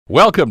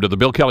Welcome to the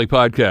Bill Kelly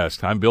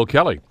Podcast. I'm Bill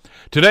Kelly.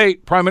 Today,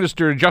 Prime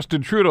Minister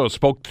Justin Trudeau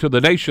spoke to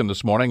the nation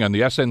this morning on the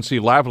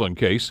SNC-Lavalin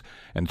case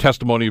and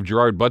testimony of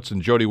Gerard Butts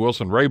and Jody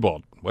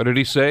Wilson-Raybould. What did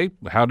he say?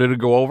 How did it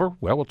go over?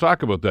 Well, we'll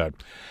talk about that.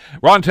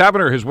 Ron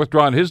Taverner has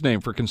withdrawn his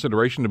name for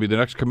consideration to be the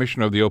next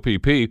commissioner of the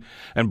OPP,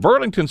 and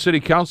Burlington City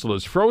Council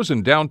has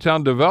frozen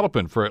downtown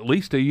development for at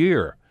least a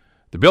year.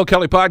 The Bill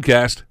Kelly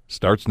Podcast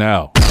starts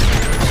now.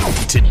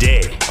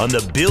 Today on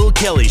The Bill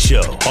Kelly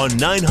Show on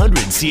 900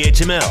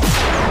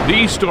 CHML.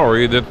 The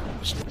story that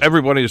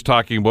everybody is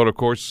talking about, of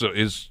course,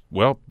 is,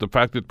 well, the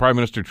fact that Prime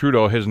Minister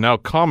Trudeau has now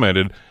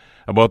commented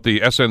about the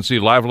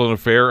SNC-Lavalin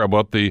affair,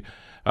 about the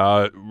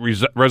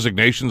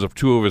resignations of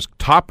two of his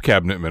top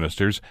cabinet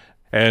ministers,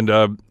 and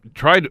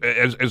tried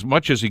as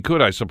much as he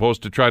could, I suppose,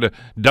 to try to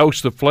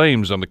douse the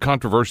flames on the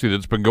controversy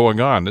that's been going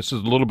on. This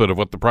is a little bit of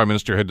what the Prime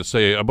Minister had to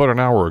say about an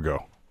hour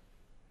ago.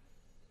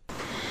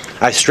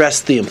 I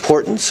stressed the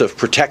importance of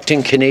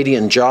protecting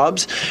Canadian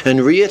jobs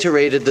and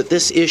reiterated that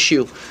this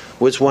issue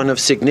was one of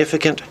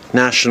significant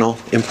national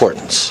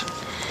importance.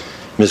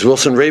 Ms.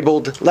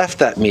 Wilson-Raybould left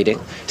that meeting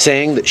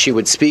saying that she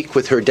would speak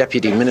with her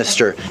deputy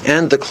minister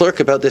and the clerk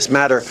about this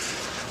matter,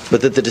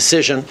 but that the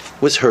decision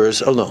was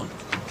hers alone.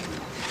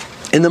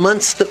 In the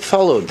months that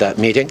followed that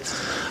meeting,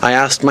 I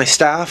asked my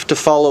staff to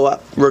follow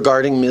up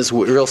regarding Ms.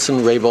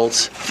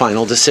 Wilson-Raybould's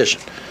final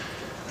decision.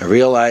 I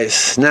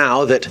realize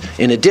now that,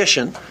 in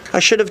addition, I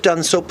should have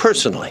done so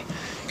personally,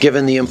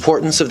 given the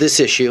importance of this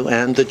issue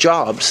and the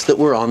jobs that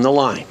were on the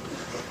line.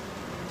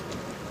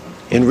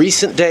 In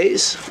recent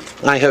days,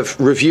 I have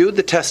reviewed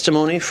the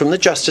testimony from the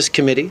Justice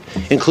Committee,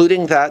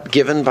 including that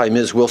given by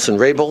Ms.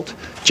 Wilson-Raybould,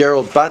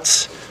 Gerald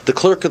Butts, the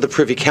Clerk of the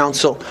Privy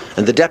Council,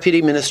 and the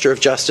Deputy Minister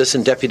of Justice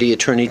and Deputy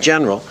Attorney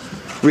General,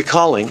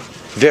 recalling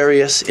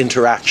various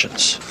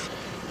interactions.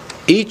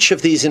 Each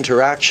of these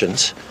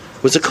interactions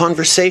was a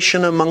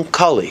conversation among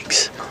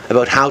colleagues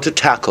about how to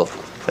tackle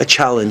a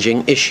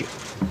challenging issue.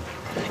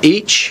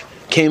 Each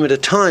came at a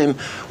time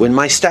when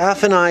my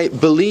staff and I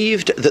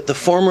believed that the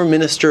former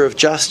Minister of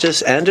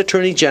Justice and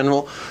Attorney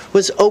General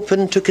was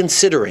open to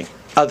considering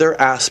other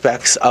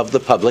aspects of the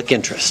public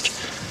interest.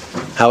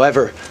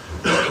 However,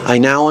 I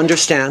now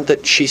understand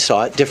that she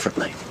saw it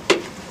differently.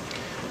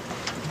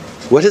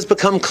 What has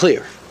become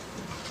clear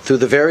through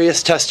the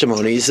various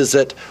testimonies is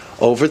that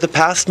over the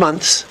past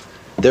months,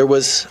 there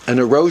was an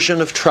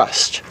erosion of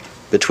trust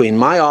between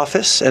my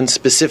office, and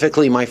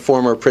specifically my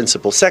former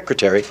Principal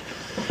Secretary,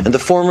 and the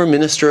former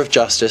Minister of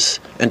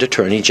Justice and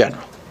Attorney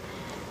General.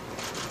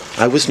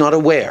 I was not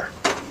aware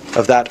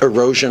of that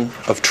erosion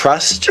of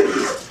trust.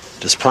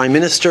 As Prime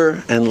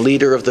Minister and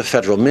leader of the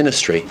federal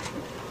ministry,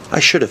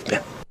 I should have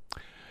been.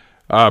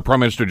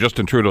 Prime Minister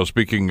Justin Trudeau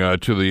speaking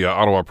to the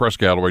Ottawa Press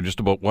Gallery just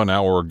about 1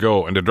 hour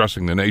ago and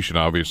addressing the nation,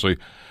 obviously,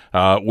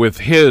 with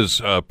his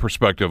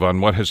perspective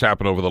on what has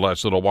happened over the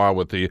last little while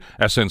with the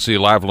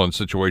SNC-Lavalin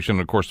situation,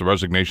 and, of course, the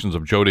resignations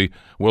of Jody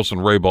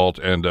Wilson-Raybould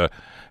and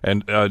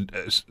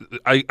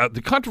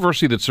the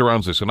controversy that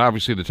surrounds this, and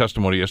obviously the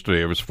testimony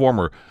yesterday of his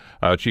former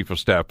Chief of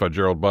Staff,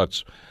 Gerald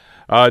Butts.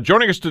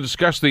 Joining us to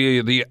discuss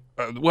the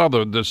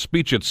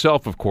speech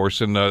itself, of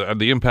course, and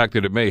the impact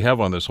that it may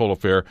have on this whole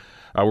affair,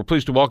 we're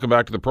pleased to welcome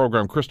back to the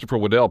program Christopher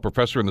Waddell,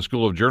 professor in the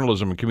School of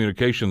Journalism and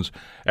Communications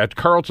at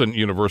Carleton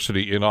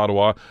University in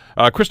Ottawa.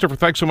 Christopher,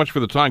 thanks so much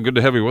for the time. Good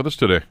to have you with us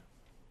today.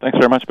 Thanks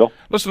very much, Bill.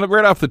 Listen,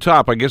 right off the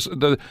top, I guess,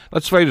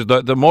 let's face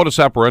it, the modus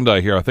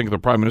operandi here, I think the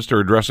Prime Minister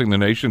addressing the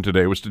nation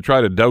today was to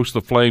try to douse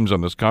the flames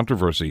on this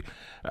controversy.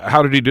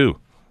 How did he do?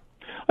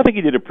 I think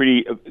he did a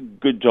pretty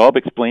good job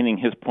explaining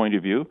his point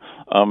of view.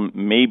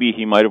 Maybe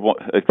he might have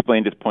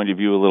explained his point of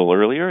view a little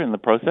earlier in the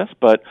process,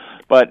 but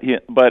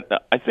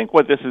I think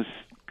what this is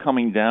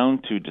coming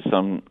down to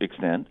some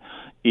extent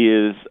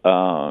is,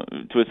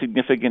 to a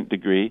significant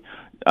degree,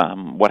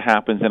 what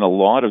happens in a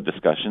lot of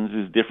discussions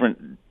is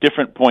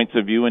different points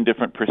of view and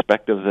different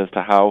perspectives as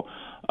to how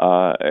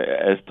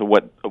as to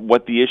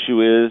what the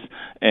issue is,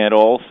 and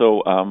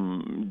also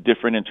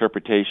different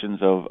interpretations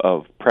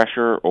of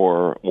pressure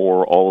or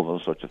all of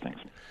those sorts of things.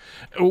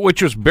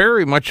 Which was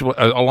very much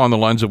along the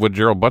lines of what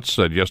Gerald Butts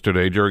said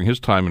yesterday during his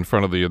time in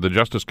front of the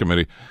Justice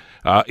Committee.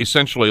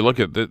 Essentially, look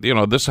at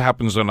this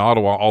happens in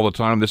Ottawa all the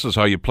time. This is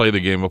how you play the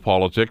game of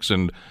politics,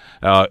 and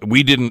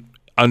we didn't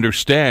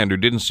understand or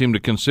didn't seem to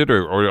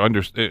consider or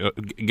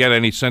get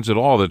any sense at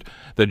all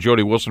that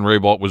Jody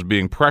Wilson-Raybould was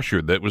being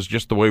pressured. That was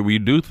just the way we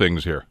do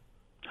things here.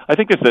 I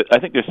think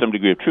there's some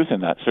degree of truth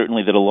in that.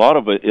 Certainly, that a lot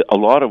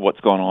of what's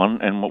gone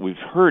on and what we've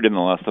heard in the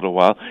last little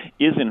while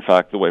is in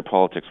fact the way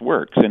politics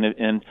works,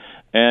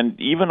 and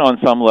even on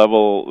some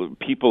level,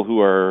 people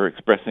who are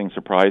expressing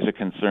surprise or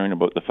concern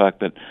about the fact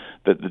that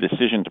the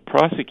decision to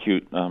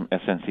prosecute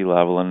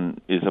SNC-Lavalin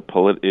is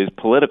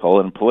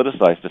political and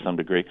politicized to some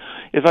degree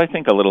is, I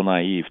think, a little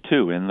naive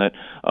too. In that,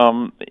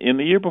 in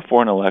the year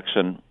before an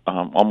election,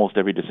 almost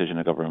every decision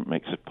of government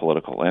makes it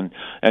political, and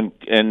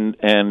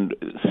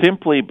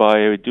simply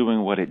by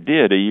doing what it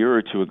did a year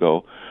or two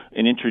ago,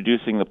 in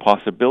introducing the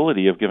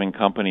possibility of giving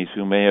companies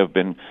who may have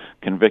been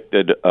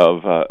convicted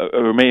of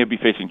or may be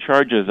facing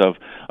charges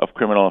of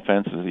criminal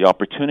offenses the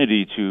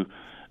opportunity to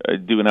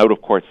do an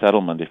out-of-court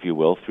settlement, if you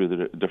will, through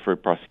the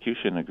deferred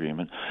prosecution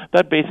agreement.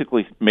 That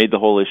basically made the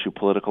whole issue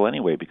political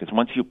anyway, because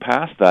once you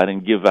pass that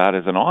and give that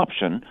as an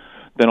option,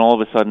 then all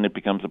of a sudden it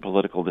becomes a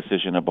political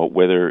decision about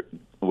whether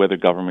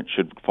government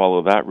should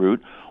follow that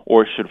route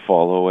or should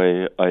follow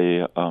a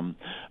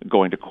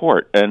going to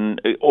court,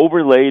 and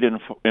overlaid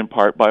in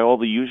part by all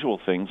the usual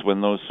things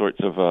when those sorts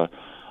of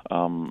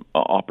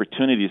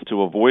opportunities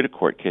to avoid a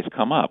court case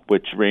come up,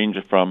 which range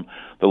from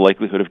the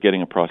likelihood of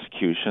getting a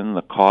prosecution,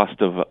 the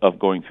cost of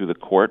going through the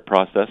court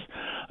process,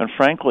 and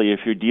frankly, if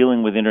you're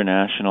dealing with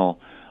international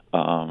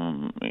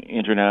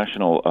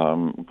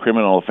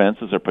criminal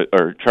offenses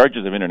or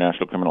charges of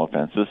international criminal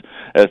offenses,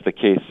 as the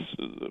case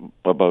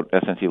about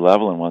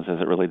SNC-Lavalin was as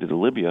it related to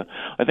Libya,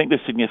 I think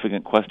there's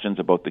significant questions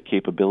about the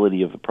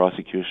capability of the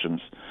prosecutors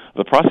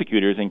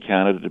in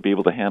Canada to be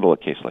able to handle a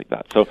case like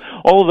that. So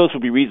all of those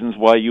would be reasons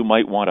why you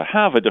might want to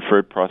have a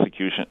deferred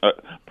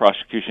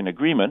prosecution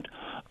agreement.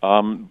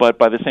 But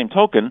by the same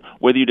token,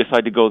 whether you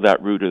decide to go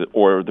that route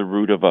or the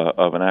route of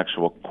an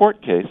actual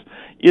court case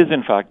is,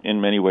 in fact,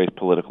 in many ways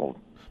political.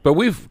 But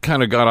we've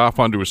kind of got off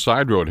onto a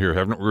side road here,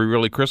 haven't we,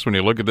 really, Chris, when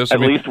you look at this? At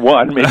least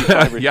one, maybe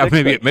five or yeah,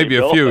 six. maybe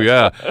a few,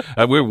 yeah.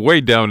 We're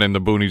way down in the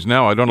boonies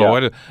now. I don't know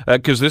why.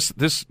 Because this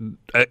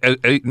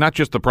not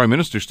just the Prime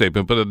Minister's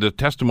statement, but the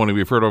testimony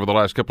we've heard over the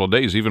last couple of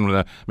days, even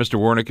with Mr.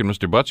 Warnick and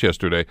Mr. Butts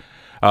yesterday,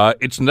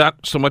 it's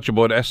not so much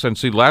about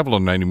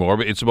SNC-Lavalin anymore,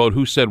 but it's about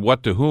who said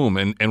what to whom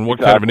and what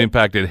kind of an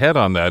impact it had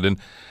on that. And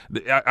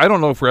I don't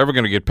know if we're ever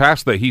going to get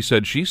past the he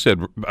said, she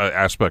said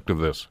aspect of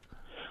this.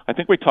 I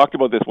think we talked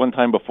about this one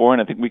time before,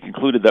 and I think we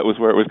concluded that was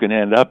where it was going to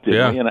end up,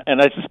 didn't we? And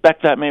I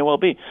suspect that may well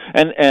be.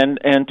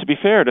 And to be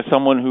fair to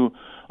someone who,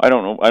 I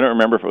don't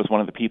remember if it was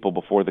one of the people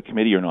before the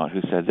committee or not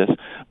who said this,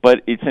 but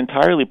it's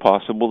entirely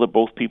possible that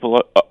both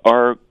people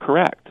are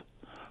correct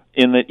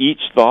in that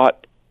each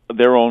thought had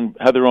their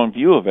own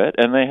view of it,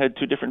 and they had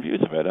two different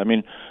views of it. I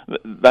mean,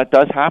 that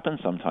does happen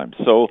sometimes.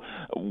 So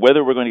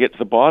whether we're going to get to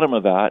the bottom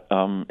of that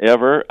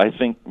ever, I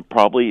think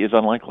probably is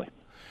unlikely.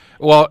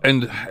 Well,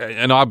 and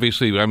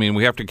obviously, I mean,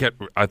 we have to get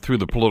through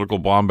the political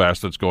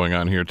bombast that's going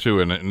on here too,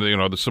 and you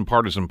know, there's some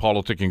partisan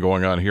politicking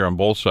going on here on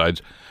both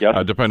sides,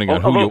 depending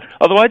on who you.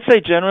 Although I'd say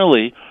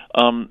generally,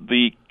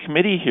 the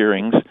committee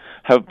hearings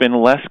have been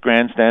less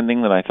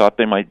grandstanding than I thought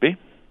they might be.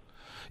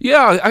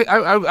 Yeah,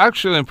 I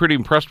actually am pretty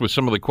impressed with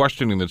some of the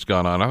questioning that's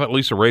gone on. I thought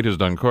Lisa Raitt has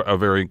done a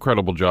very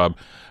incredible job.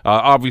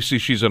 Obviously,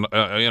 she's an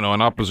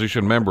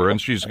opposition member, and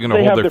she's going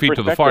to hold their feet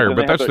to the fire.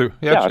 But that's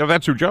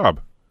her job.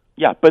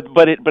 Yeah,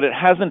 but it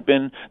hasn't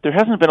been. There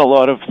hasn't been a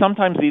lot of.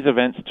 Sometimes these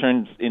events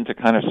turn into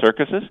kind of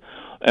circuses,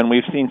 and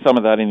we've seen some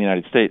of that in the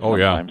United States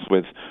sometimes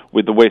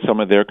with the way some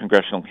of their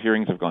congressional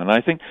hearings have gone. And I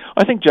think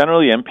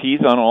generally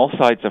MPs on all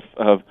sides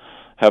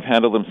have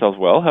handled themselves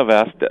well. Have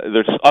asked.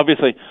 There's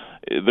obviously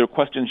there are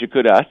questions you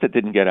could ask that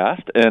didn't get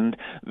asked, and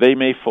they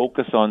may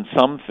focus on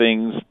some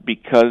things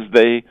because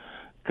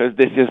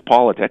this is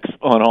politics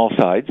on all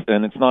sides,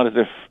 and it's not as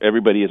if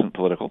everybody isn't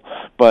political.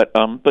 But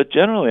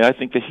generally, I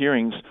think the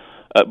hearings.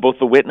 Both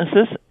the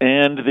witnesses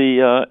and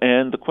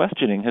the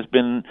questioning has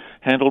been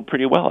handled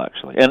pretty well,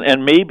 actually,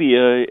 and maybe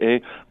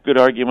a good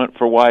argument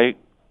for why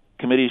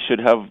committees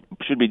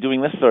should be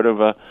doing this sort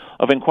of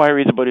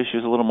inquiries about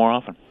issues a little more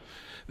often.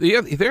 The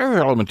other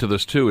element to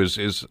this too is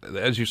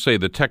as you say,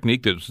 the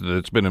technique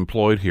that's been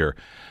employed here,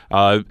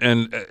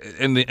 and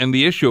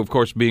the issue, of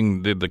course,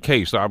 being the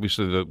case,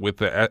 obviously with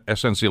the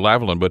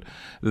SNC-Lavalin, but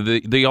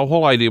the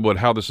whole idea about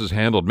how this is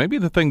handled. Maybe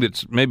the thing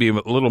that's maybe a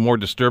little more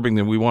disturbing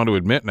than we want to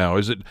admit now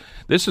is that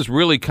this has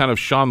really kind of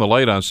shone the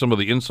light on some of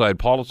the inside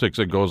politics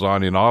that goes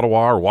on in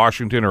Ottawa or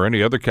Washington or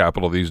any other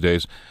capital these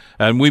days,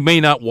 and we may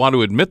not want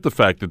to admit the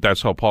fact that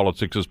that's how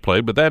politics is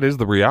played, but that is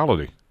the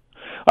reality.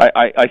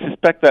 I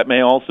suspect that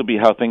may also be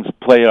how things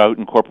play out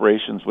in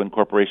corporations when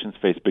corporations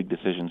face big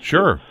decisions.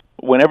 Sure.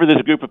 Whenever there's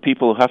a group of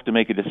people who have to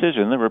make a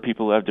decision, there are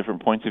people who have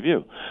different points of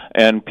view.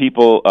 And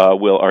people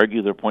will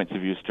argue their points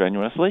of view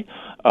strenuously.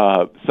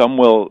 Some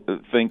will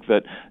think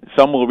that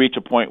some will reach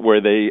a point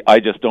where I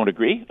just don't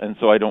agree, and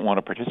so I don't want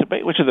to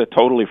participate, which is a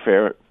totally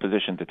fair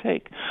position to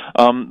take.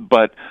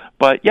 But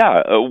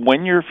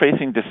when you're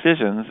facing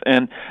decisions,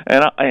 and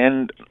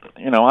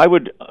you know, I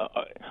would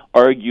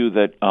argue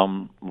that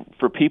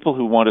for people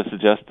who want to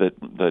suggest that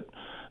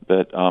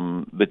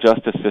the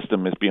justice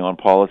system is beyond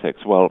politics,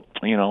 well,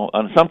 you know,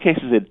 in some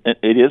cases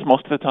it is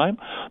most of the time,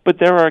 but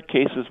there are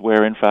cases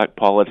where, in fact,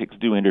 politics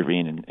do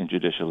intervene in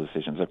judicial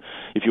decisions.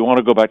 If you want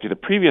to go back to the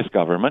previous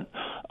government,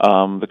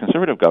 the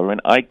Conservative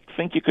government, I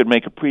think you could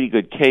make a pretty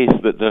good case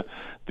that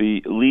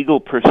the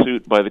legal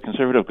pursuit by the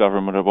Conservative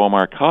government of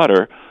Omar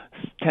Khadr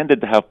tended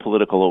to have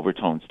political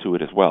overtones to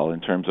it as well, in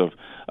terms of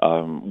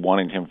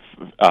wanting him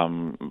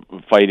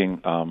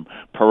fighting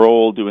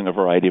parole, doing a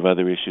variety of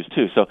other issues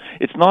too. So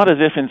it's not as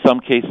if in some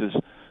cases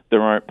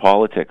there aren't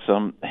politics.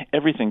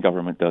 Everything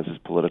government does is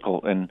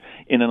political, and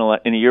in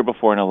a year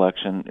before an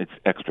election, it's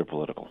extra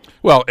political.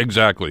 Well,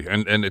 exactly,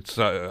 and it's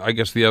I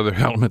guess the other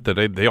element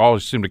that they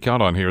always seem to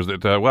count on here is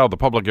that the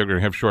public are going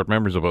to have short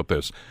memories about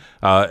this.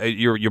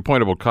 Your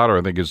point about Cotter,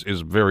 I think,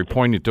 is very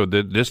poignant to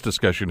this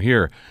discussion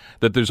here.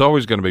 That there's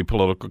always going to be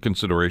political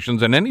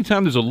considerations, and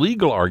anytime there's a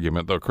legal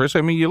argument, though, Chris,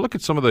 I mean, you look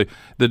at some of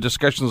the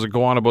discussions that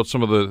go on about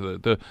some of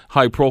the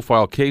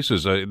high-profile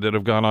cases that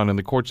have gone on in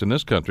the courts in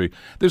this country.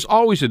 There's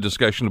always a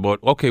discussion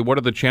about, okay, what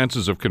are the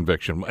chances of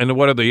conviction, and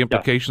what are the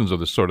implications of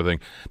this sort of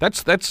thing.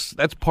 That's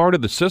part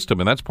of the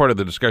system, and that's part of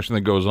the discussion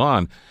that goes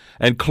on.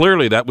 And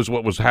clearly, that was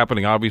what was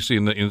happening, obviously,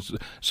 in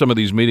some of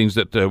these meetings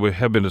that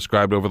have been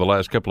described over the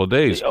last couple of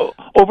days.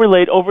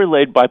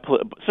 Overlaid by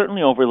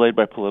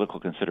political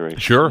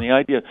considerations. Sure. And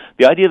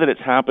the idea that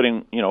it's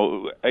happening,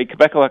 a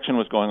Quebec election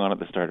was going on at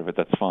the start of it.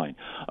 That's fine.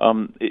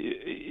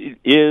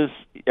 Is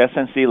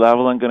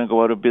SNC-Lavalin going to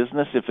go out of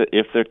business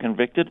if they're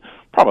convicted?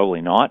 Probably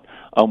not.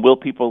 Will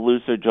people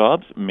lose their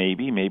jobs?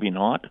 Maybe, maybe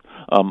not.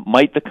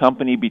 Might the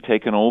company be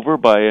taken over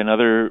by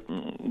another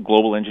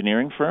global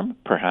engineering firm?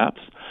 Perhaps.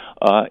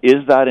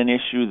 Is that an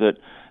issue that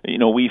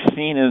we've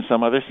seen in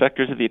some other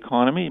sectors of the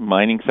economy,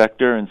 mining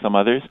sector and some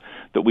others,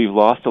 that we've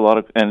lost a lot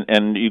of,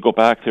 and you go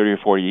back 30 or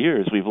 40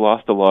 years, we've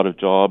lost a lot of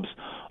jobs,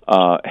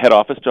 head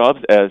office jobs,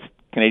 as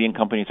Canadian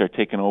companies are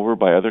taken over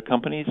by other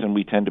companies, and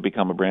we tend to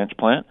become a branch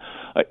plant.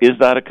 Is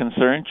that a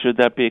concern? Should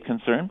that be a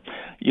concern?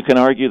 You can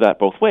argue that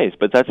both ways,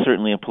 but that's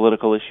certainly a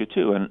political issue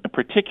too, and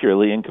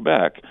particularly in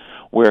Quebec,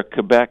 where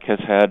Quebec has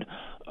had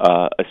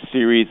a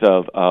series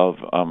of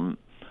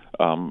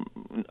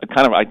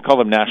I'd call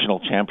them national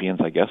champions,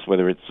 I guess,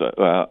 whether it's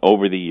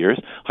over the years,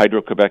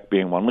 Hydro-Quebec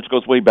being one, which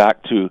goes way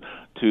back to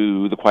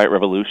the Quiet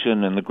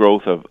Revolution and the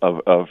growth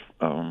of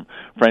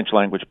French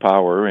language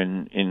power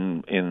in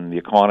the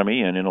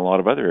economy and in a lot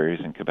of other areas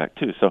in Quebec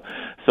too. So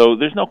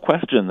there's no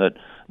question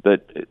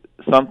that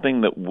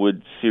something that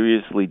would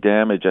seriously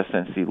damage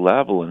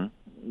SNC-Lavalin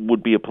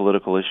would be a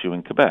political issue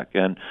in Quebec,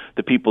 and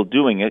the people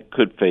doing it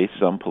could face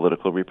some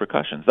political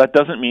repercussions. That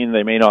doesn't mean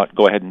they may not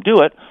go ahead and do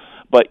it,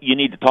 but you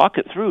need to talk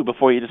it through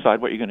before you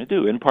decide what you're going to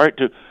do, in part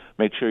to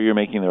make sure you're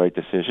making the right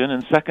decision,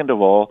 and second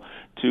of all,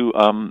 to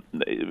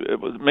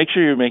make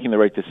sure you're making the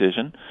right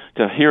decision,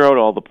 to hear out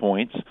all the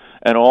points,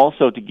 and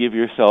also to give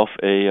yourself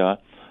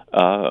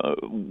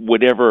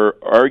whatever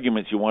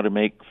arguments you want to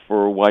make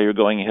for why you're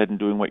going ahead and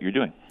doing what you're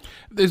doing.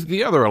 There's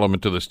the other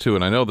element to this, too,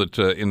 and I know that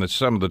in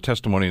some of the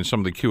testimony and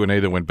some of the Q&A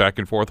that went back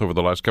and forth over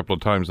the last couple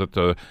of times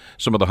that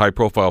some of the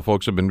high-profile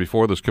folks have been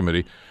before this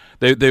committee,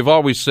 they've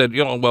always said,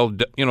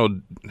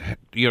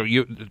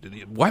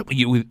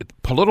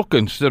 political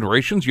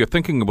considerations, you're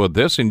thinking about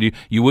this, and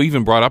you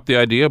even brought up the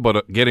idea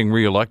about getting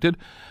reelected.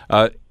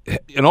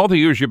 In all the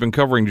years you've been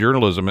covering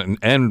journalism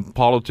and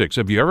politics,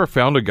 have you ever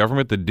found a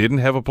government that didn't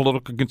have a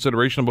political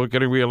consideration about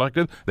getting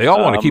reelected? They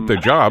all want to keep their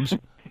jobs.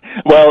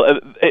 Well,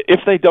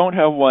 if they don't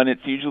have one,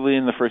 it's usually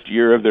in the first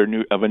year of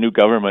a new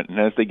government, and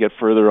as they get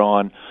further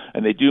on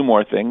and they do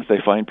more things, they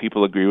find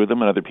people agree with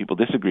them and other people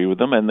disagree with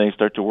them, and they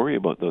start to worry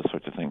about those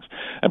sorts of things.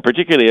 And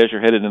particularly as you're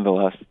headed into the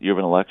last year of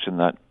an election,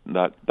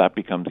 that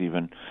becomes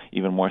even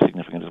more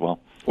significant as well.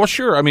 Well,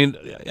 sure. I mean,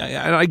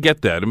 I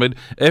get that. I mean,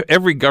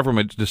 every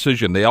government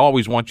decision, they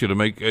always want you to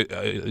make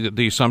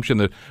the assumption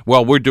that,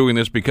 well, we're doing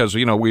this because,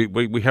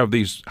 we have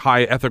these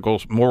high ethical,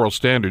 moral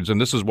standards,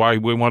 and this is why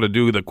we want to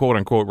do the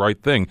quote-unquote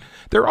right thing.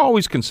 They're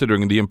always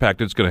considering the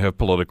impact it's going to have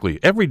politically.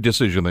 Every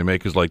decision they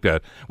make is like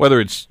that. Whether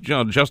it's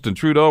Justin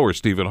Trudeau or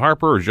Stephen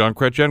Harper or Jean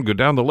Chrétien, go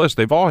down the list,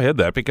 they've all had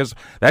that because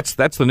that's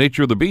the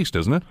nature of the beast,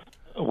 isn't it?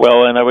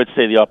 Well, and I would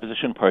say the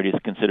opposition parties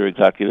consider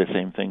exactly the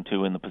same thing,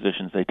 too, in the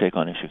positions they take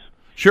on issues.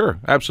 Sure,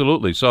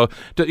 absolutely. So,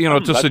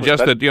 to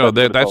suggest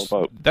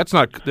that's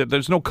not,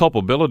 there's no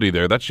culpability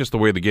there. That's just the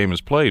way the game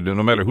is played,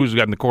 no matter who's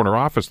got in the corner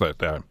office that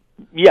time.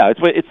 Yeah,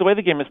 it's the way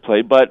the game is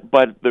played, but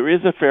there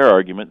is a fair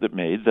argument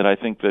that I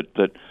think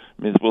that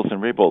Ms.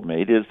 Wilson-Raybould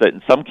made, is that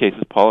in some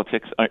cases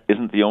politics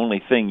isn't the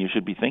only thing you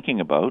should be thinking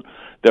about.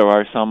 There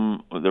are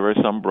some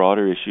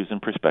broader issues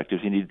and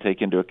perspectives you need to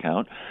take into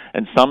account,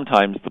 and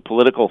sometimes the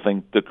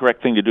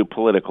correct thing to do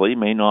politically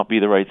may not be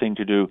the right thing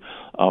to do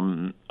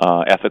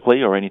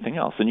ethically or anything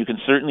else. And you can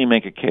certainly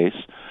make a case,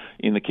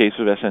 in the case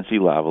of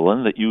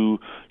SNC-Lavalin, that you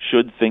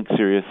should think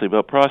seriously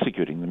about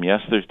prosecuting them. Yes,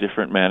 there's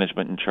different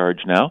management in charge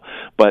now,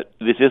 but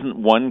this isn't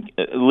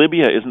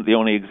Libya isn't the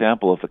only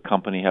example of the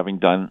company having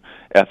done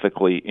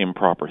ethically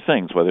improper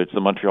things, whether it's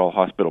the Montreal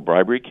Hospital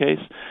bribery case,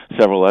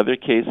 several other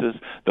cases,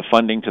 the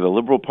funding to the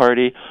Liberal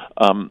Party.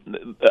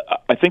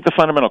 I think the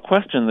fundamental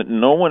question that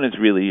no one has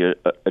really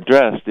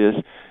addressed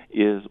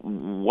is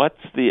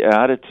what's the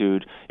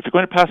attitude? If you're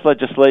going to pass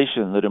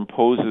legislation that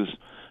imposes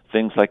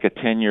things like a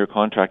 10-year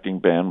contracting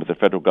ban with the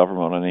federal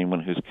government on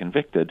anyone who's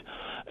convicted,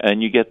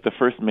 and you get the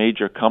first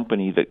major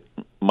company that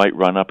might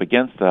run up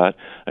against that,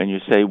 and you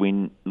say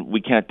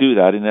we can't do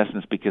that, in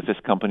essence, because this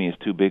company is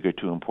too big or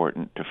too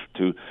important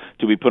to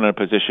be put in a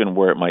position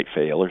where it might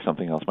fail or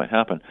something else might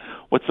happen.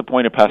 What's the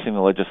point of passing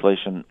the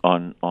legislation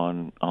on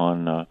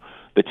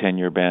the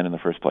 10-year ban in the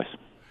first place?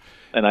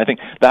 And I think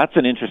that's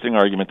an interesting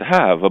argument to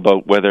have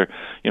about whether,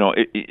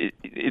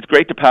 it's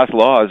great to pass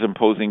laws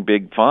imposing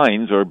big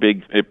fines or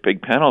big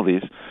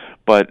penalties,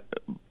 but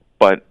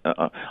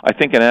I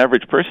think an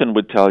average person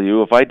would tell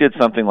you, if I did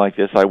something like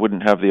this, I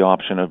wouldn't have the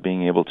option of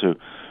being able to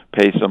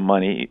pay some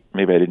money,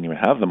 maybe I didn't even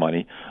have the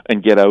money,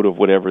 and get out of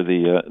whatever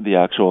the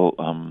actual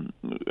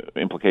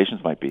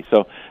implications might be.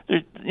 So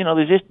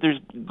there's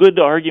good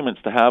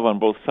arguments to have on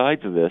both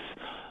sides of this,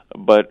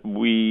 but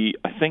we,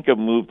 I think, have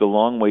moved a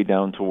long way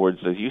down towards,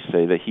 as you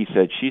say, that he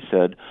said, she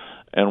said,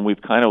 and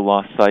we've kind of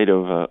lost sight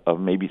of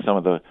maybe some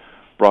of the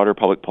broader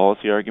public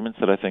policy arguments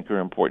that I think are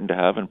important to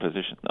have in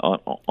position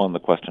on the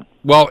question.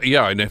 Well,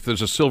 yeah, and if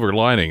there's a silver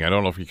lining, I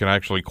don't know if you can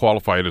actually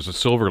qualify it as a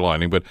silver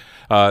lining, but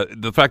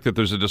the fact that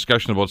there's a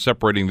discussion about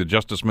separating the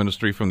Justice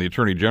Ministry from the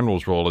Attorney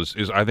General's role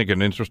is I think,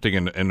 an interesting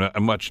and a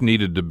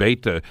much-needed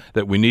debate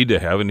that we need to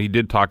have, and he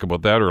did talk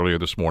about that earlier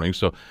this morning.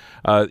 So,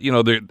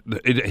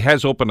 it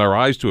has opened our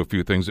eyes to a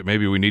few things that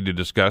maybe we need to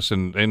discuss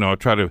and,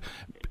 try to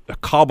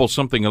cobble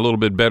something a little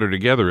bit better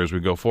together as we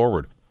go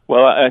forward.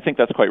 Well, I think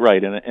that's quite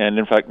right, and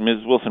in fact,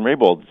 Ms.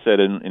 Wilson-Raybould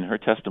said in her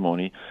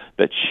testimony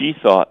that she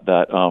thought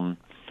that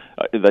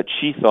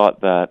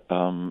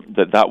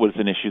that was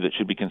an issue that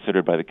should be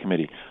considered by the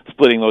committee,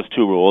 splitting those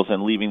two roles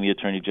and leaving the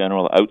Attorney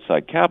General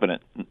outside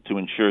cabinet to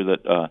ensure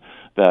that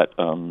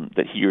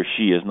he or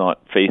she is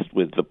not faced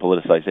with the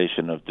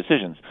politicization of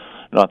decisions.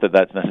 Not that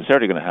that's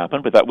necessarily going to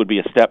happen, but that would be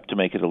a step to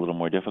make it a little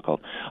more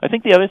difficult. I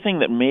think the other thing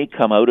that may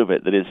come out of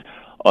it that is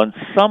on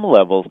some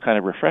levels kind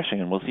of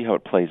refreshing, and we'll see how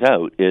it plays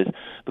out, is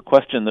the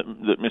question that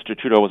Mr.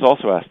 Trudeau was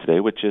also asked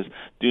today, which is,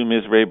 do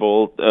Ms.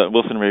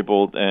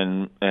 Wilson-Raybould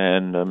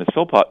and Ms.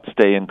 Philpott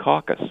stay in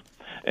caucus?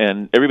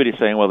 And everybody's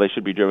saying, well, they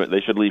should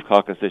leave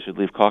caucus.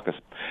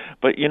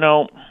 But,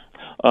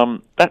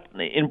 that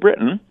in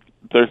Britain,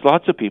 there's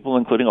lots of people,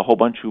 including a whole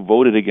bunch who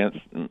voted against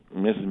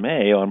Ms.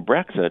 May on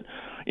Brexit,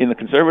 in the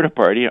Conservative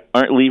Party,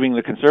 aren't leaving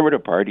the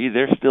Conservative Party.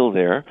 They're still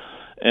there.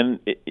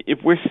 And if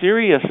we're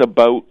serious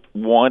about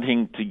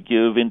wanting to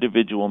give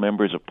individual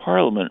members of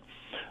Parliament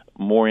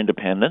more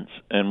independence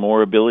and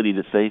more ability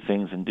to say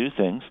things and do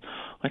things,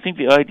 I think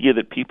the idea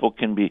that people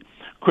can be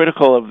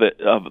critical of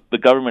the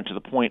government to the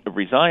point of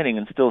resigning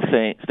and still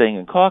staying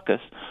in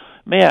caucus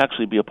may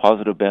actually be a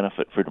positive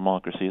benefit for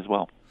democracy as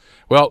well.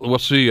 Well, we'll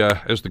see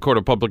as the court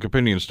of public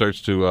opinion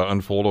starts to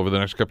unfold over the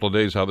next couple of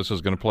days how this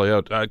is going to play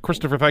out.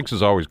 Christopher, thanks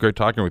as always. Great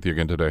talking with you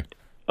again today.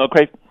 Oh,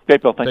 great,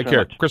 Bill. Thanks very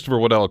much. Christopher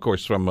Waddell, of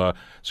course, from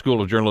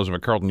School of Journalism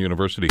at Carleton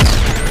University.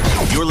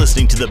 You're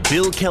listening to the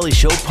Bill Kelly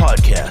Show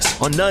podcast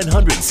on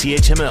 900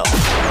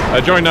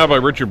 CHML. Joined now by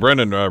Richard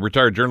Brennan,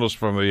 retired journalist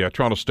from the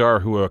Toronto Star,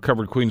 who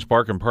covered Queen's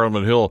Park and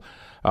Parliament Hill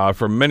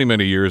for many,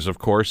 many years, of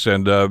course.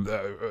 And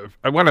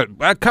I want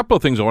a couple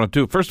of things I want to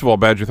do. First of all,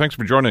 Badger, thanks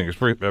for joining us.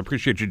 I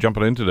appreciate you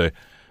jumping in today.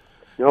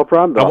 No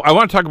problem, Bill. I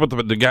want to talk about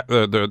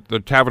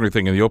the Taverner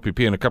thing and the OPP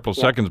in a couple of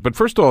seconds. But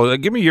first of all,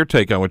 give me your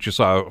take on what you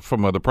saw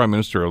from the Prime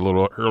Minister a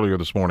little earlier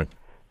this morning.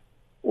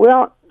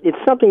 Well, it's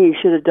something he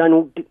should have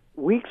done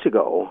weeks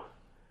ago.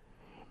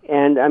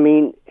 And I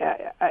mean,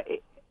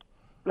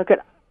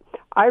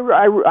 I'm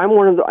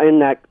one of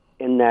the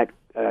in that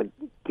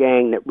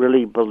gang that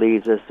really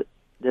believes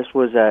this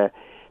was a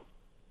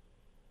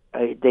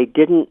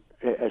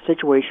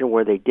situation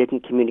where they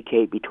didn't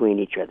communicate between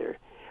each other.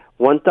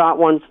 One thought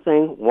one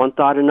thing, one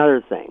thought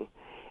another thing,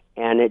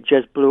 and it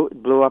just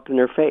blew up in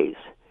their face.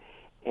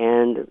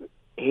 And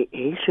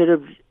he should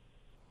have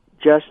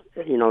just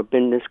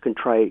been this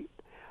contrite,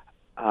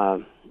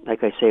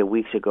 like I say,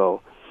 weeks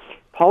ago.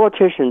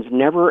 Politicians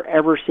never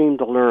ever seem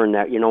to learn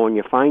that when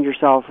you find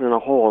yourself in a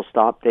hole,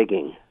 stop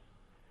digging.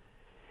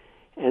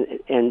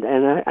 And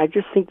I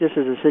just think this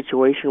is a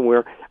situation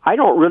where I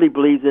don't really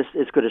believe this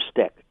is going to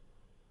stick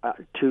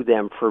to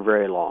them for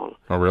very long.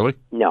 Oh, really?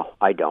 No,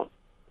 I don't.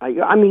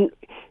 I mean,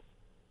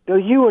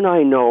 you and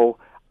I know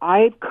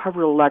I've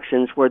covered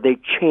elections where they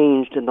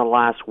changed in the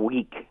last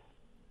week,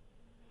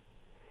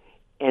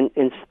 and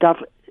stuff.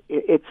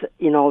 It's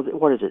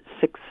what is it,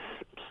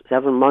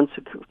 6-7 months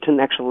to the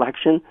next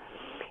election,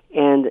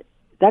 and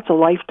that's a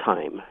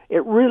lifetime.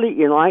 It really,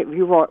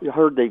 you've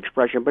heard the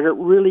expression, but it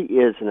really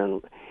is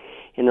an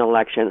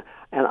election.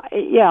 And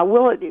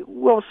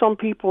will some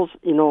people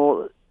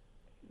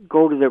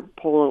go to the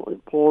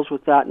polls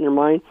with that in their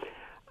mind?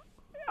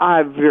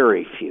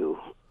 Very few.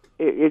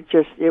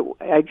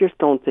 I just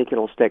don't think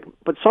it'll stick.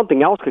 But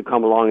something else could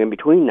come along in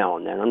between now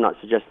and then. I'm not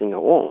suggesting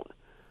it won't.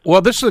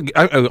 Well,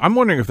 I'm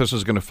wondering if this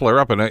is going to flare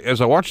up. And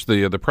as I watched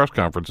the press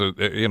conference,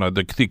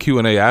 the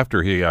Q&A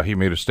after he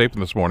made a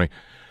statement this morning,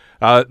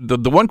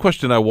 the one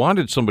question I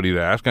wanted somebody to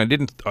ask, and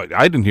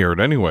I didn't hear it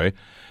anyway,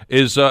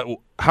 is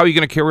how are you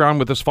going to carry on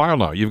with this file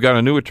now? You've got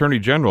a new Attorney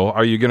General.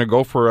 Are you going to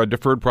go for a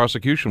deferred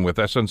prosecution with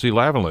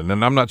SNC-Lavalin?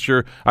 And I'm not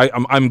sure.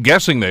 I'm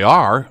guessing they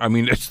are. I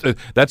mean,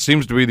 that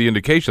seems to be the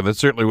indication. That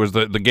certainly was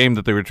the game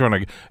that they were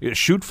trying to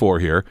shoot for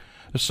here.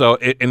 So,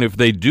 and if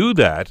they do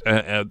that,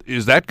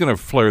 is that going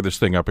to flare this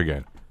thing up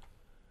again?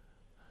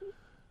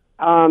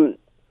 Well,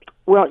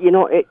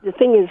 the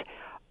thing is,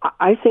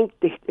 I think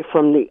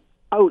from the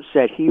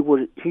outset he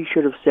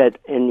should have said,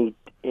 and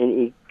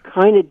he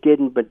kind of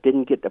didn't, but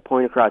didn't get the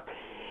point across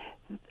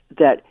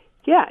that,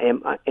 yeah,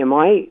 am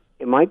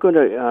I going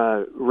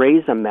to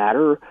raise a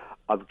matter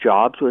of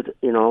jobs with,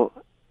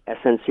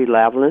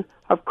 SNC-Lavalin?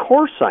 Of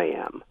course I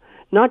am.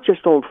 Not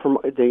just from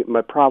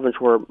my province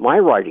where my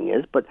riding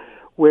is, but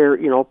where,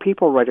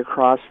 people right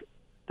across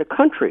the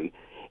country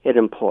it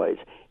employs.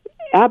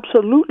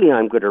 Absolutely,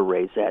 I'm going to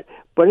raise that.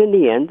 But in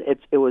the end,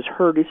 it was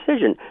her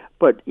decision.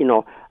 But,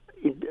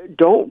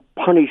 don't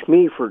punish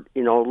me for,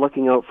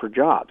 looking out for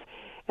jobs.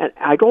 And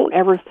I don't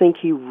ever think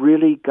he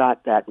really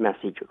got that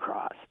message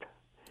across.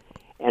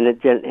 And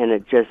it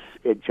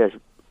just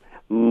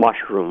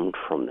mushroomed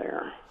from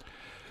there.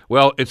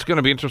 Well, it's going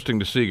to be interesting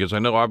to see, because I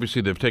know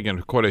obviously they've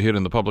taken quite a hit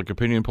in the public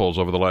opinion polls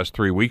over the last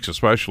 3 weeks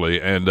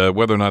especially, and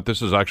whether or not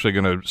this is actually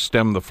going to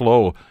stem the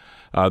flow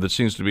that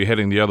seems to be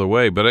heading the other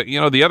way. But,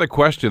 the other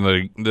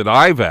question that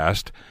I've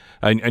asked,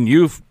 and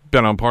you've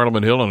been on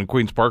Parliament Hill and in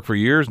Queen's Park for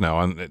years now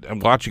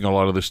and watching a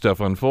lot of this stuff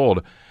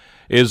unfold,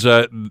 is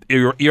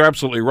you're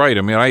absolutely right.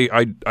 I mean,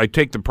 I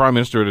take the Prime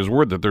Minister at his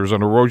word that there's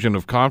an erosion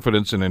of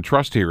confidence and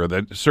trust here,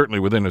 that certainly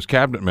within his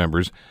cabinet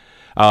members.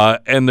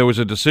 And there was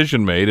a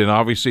decision made, and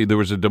obviously there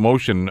was a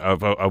demotion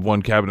of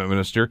one cabinet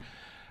minister.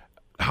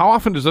 How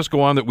often does this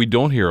go on that we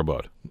don't hear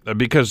about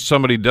because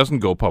somebody doesn't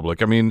go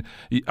public? I mean,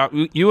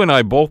 you and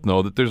I both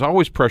know that there's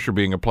always pressure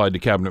being applied to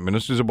cabinet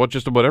ministers about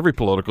just about every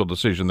political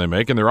decision they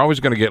make, and they're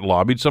always going to get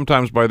lobbied,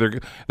 sometimes by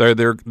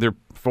their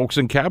folks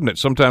in cabinet,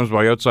 sometimes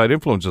by outside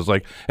influences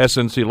like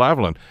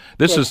SNC-Lavalin.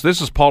 This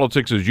is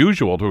politics as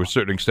usual to a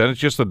certain extent. It's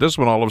just that this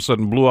one all of a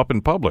sudden blew up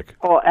in public.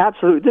 Oh,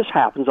 absolutely. This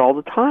happens all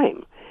the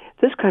time.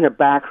 This kind of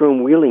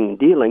backroom wheeling and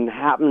dealing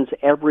happens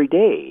every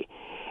day.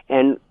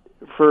 And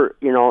for,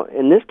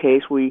 in this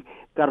case, we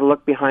got to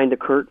look behind the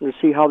curtain to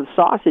see how the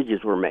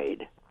sausages were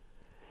made.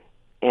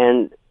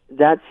 And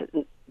that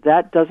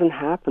doesn't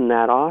happen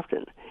that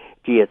often.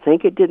 Do you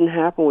think it didn't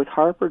happen with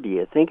Harper? Do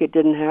you think it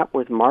didn't happen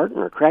with Martin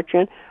or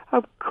Chrétien?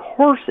 Of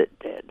course it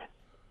did.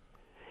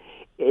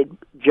 It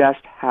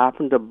just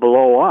happened to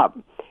blow up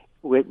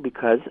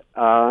because,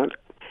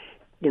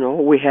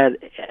 we had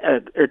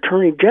an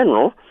Attorney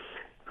General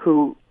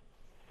who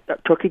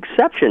took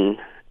exception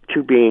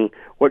to being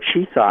what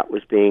she thought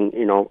was being,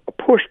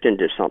 pushed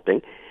into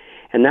something,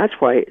 and that's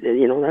why,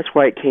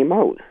 it came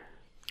out.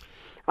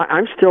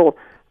 I'm still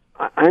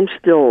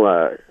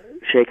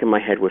shaking my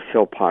head with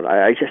Philpott.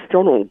 I just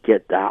still don't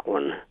get that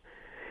one,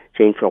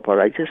 Jane Philpott.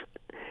 I just,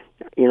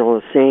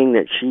 saying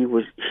that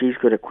she's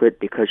going to quit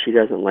because she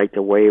doesn't like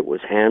the way it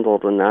was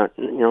handled and that,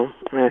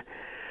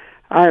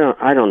 I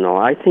don't know.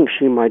 I think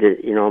she might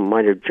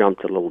have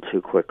jumped a little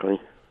too quickly.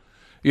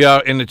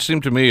 Yeah, and it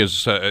seemed to me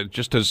as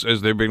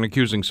they've been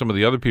accusing some of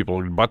the other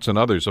people, Butts and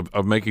others,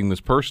 of making this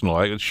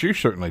personal. She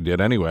certainly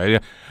did anyway.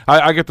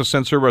 I get the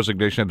sense her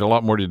resignation had a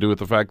lot more to do with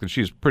the fact that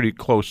she's pretty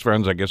close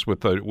friends, I guess,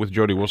 with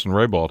Jody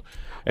Wilson-Raybould,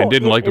 and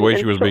didn't like the way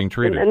she was being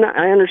treated. And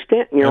I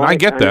understand. And I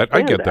get that.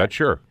 I get that,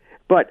 sure.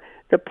 But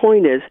the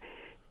point is,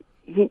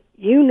 you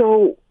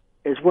know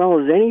as well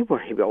as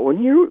anybody,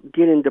 when you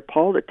get into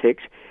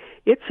politics,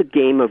 it's a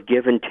game of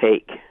give and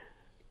take.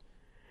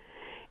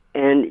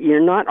 And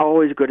you're not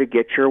always going to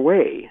get your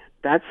way.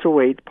 That's the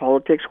way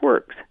politics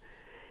works.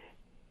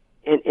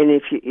 And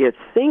if you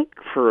think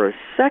for a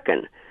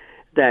second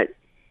that,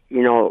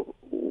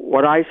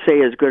 what I say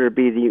is going to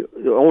be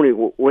the only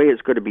way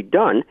it's going to be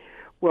done,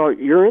 well,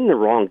 you're in the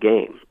wrong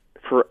game.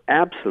 For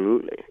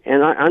absolutely.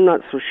 And I'm not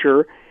so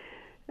sure.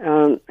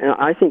 And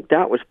I think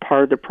that was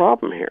part of the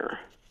problem here.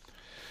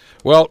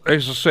 Well,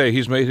 as I say,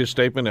 he's made his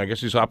statement. I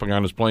guess he's hopping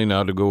on his plane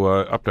now to go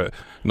up to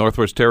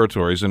Northwest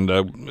Territories and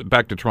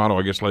back to Toronto,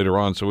 I guess, later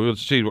on. So we'll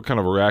see what kind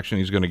of a reaction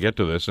he's going to get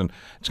to this. And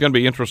it's going to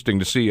be interesting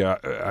to see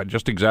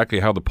just exactly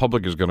how the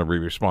public is going to be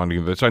responding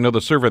to this. I know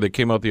the survey that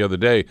came out the other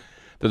day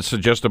that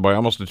suggested by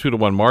almost a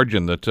 2-to-1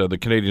 margin that the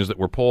Canadians that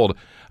were polled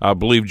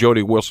believe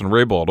Jody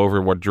Wilson-Raybould over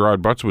what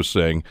Gerard Butts was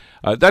saying.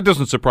 That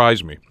doesn't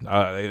surprise me.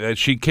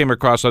 She came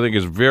across, I think,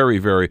 as very,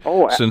 very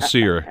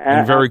sincere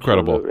and very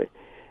credible.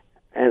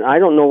 And I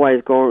don't know why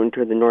he's going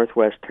to the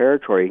Northwest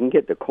Territory. You can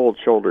get the cold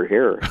shoulder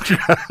here.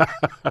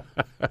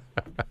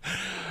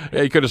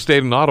 Yeah, you could have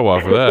stayed in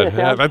Ottawa for that.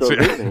 Yeah, that's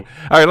it.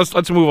 All right,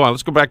 let's move on.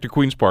 Let's go back to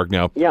Queen's Park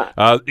now.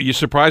 Yeah. You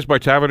surprised by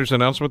Taverner's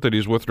announcement that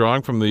he's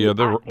withdrawing from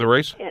the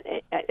race?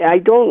 I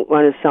don't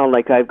want to sound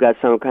like I've got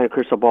some kind of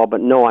crystal ball, but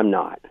no, I'm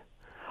not.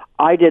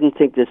 I didn't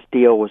think this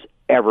deal was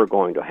ever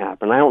going to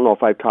happen. I don't know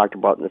if I've talked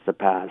about this in the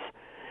past,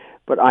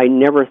 but I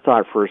never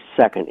thought for a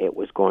second it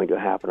was going to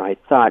happen. I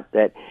thought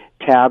that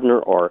Taverner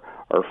or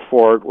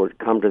Ford would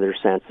come to their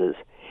senses.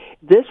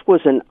 This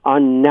was an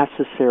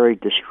unnecessary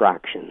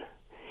distraction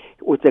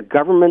with a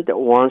government that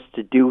wants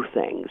to do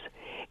things,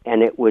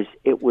 and it was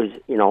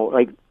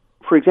like,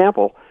 for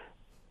example,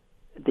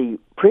 the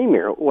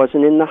Premier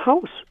wasn't in the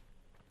House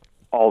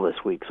all this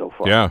week so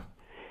far. Yeah,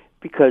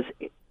 because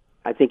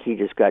I think he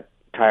just got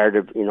tired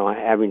of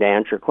having to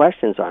answer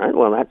questions on it.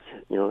 Well,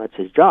 that's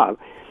his job,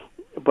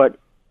 but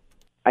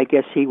I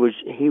guess he was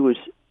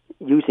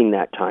using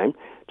that time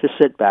to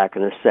sit back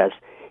and assess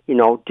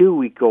do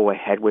we go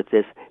ahead with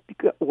this?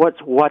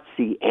 What's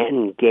the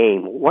end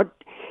game? What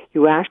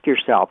you ask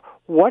yourself,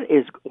 what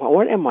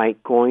am I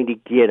going to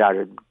get out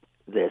of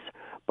this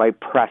by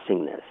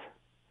pressing this?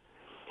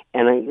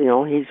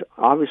 And he's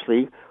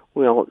obviously,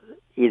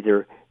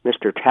 either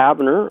Mr.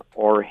 Taverner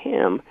or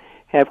him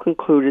have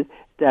concluded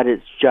that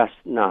it's just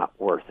not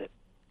worth it,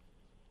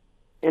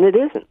 and it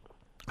isn't.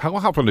 How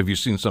often have you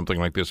seen something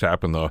like this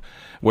happen, though,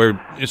 where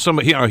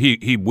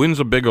he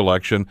wins a big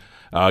election,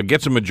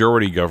 gets a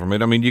majority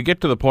government? I mean, you get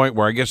to the point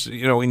where I guess,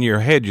 in your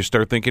head you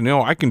start thinking,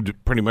 I can do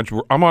pretty much,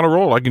 I'm on a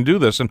roll, I can do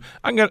this, and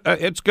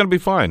it's going to be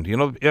fine.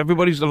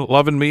 Everybody's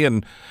loving me,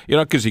 and,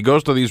 because he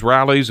goes to these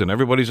rallies and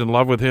everybody's in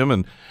love with him,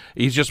 and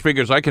he just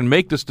figures, I can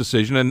make this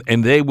decision,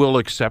 and they will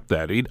accept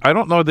that. I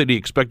don't know that he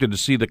expected to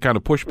see the kind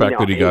of pushback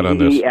that he got on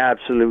this. He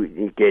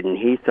absolutely didn't.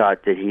 He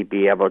thought that he'd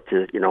be able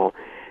to,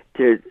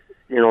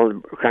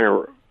 kind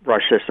of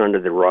brush this under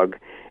the rug,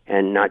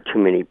 and not too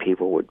many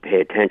people would pay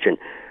attention.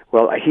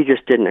 Well, he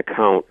just didn't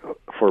account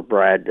for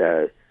Brad,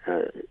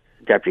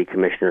 Deputy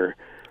Commissioner,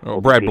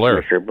 Brad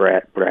Blair,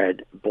 Commissioner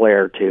Brad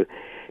Blair, to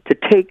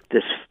take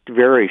this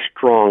very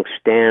strong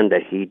stand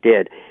that he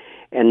did,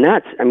 and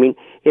that's,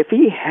 if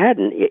he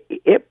hadn't,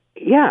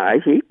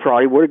 he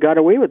probably would have got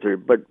away with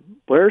it. But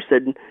Blair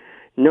said,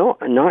 "No,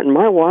 not in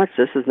my watch.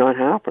 This is not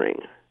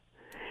happening."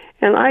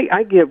 And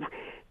I give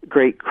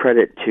great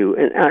credit to,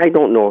 and I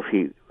don't know if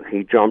he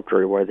jumped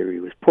or whether he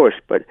was pushed,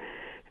 but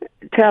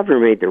Taverner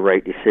made the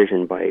right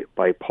decision by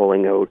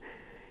pulling out,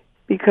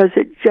 because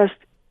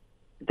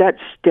that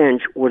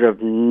stench would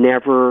have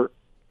never,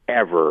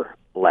 ever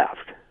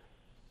left.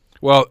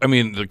 Well,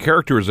 the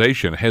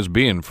characterization has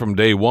been from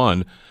day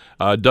one,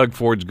 Doug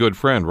Ford's good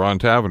friend, Ron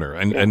Taverner,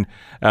 and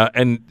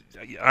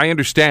I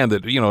understand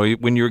that,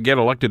 when you get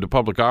elected to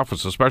public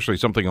office, especially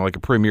something like a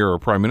premier or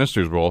prime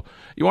minister's role,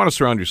 you want to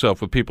surround yourself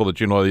with people that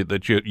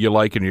that you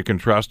like and you can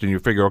trust, and you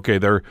figure, okay,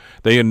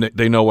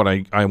 they know what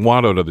I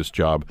want out of this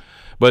job.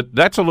 But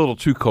that's a little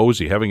too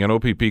cozy, having an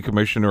OPP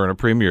commissioner and a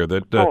premier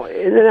that.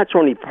 And that's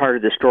only part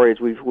of the story, as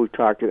we've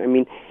talked to.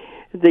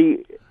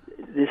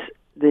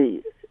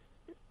 The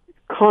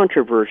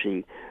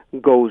controversy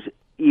goes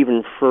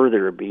even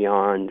further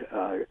beyond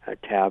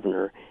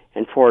Taverner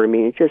and Ford.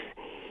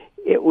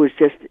 It was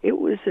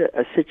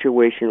a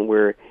situation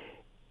where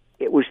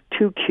it was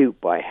too cute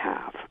by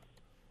half.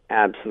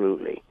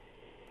 Absolutely.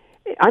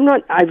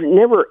 I've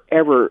never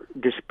ever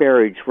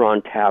disparaged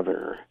Ron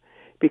Taverner,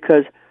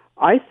 because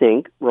I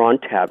think Ron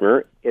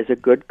Taverner is a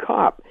good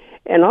cop.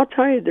 And I'll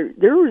tell you,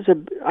 there was the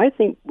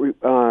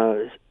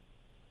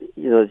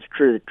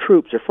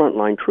troops, the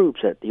frontline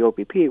troops at the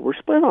OPP were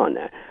split on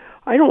that.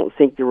 I don't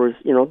think there was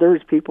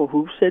people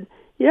who said,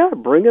 yeah,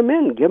 bring him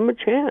in, give him a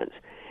chance.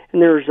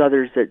 And there's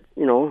others that,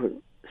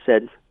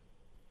 said,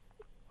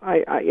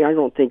 I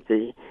don't think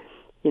given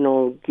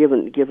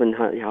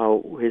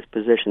how his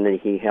position that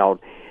he held,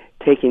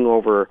 taking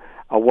over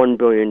a $1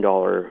 billion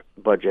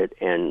budget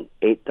and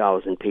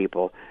 8,000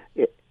 people,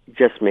 it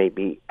just may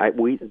be,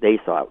 they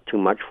thought too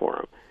much for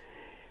him.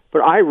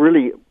 But I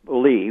really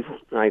believe,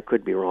 and I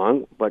could be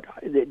wrong, but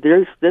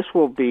this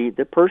will be,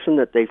 the person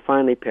that they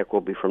finally pick will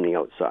be from the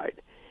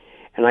outside.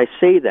 And I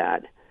say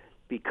that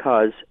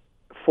because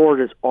Ford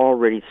has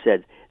already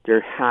said there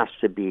has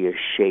to be a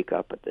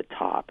shake-up at the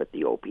top at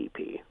the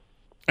OPP.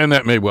 And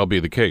that may well be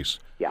the case.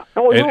 Yeah.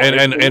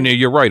 And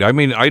you're right.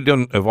 I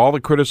don't, of all the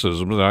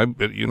criticisms,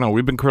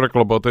 we've been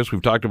critical about this.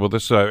 We've talked about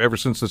this ever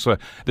since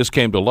this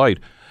came to light.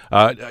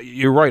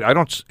 You're right. I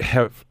don't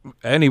have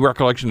any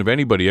recollection of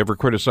anybody ever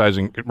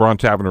criticizing Ron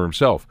Taverner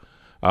himself,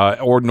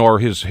 nor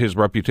his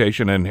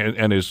reputation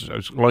and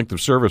his length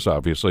of service,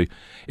 obviously.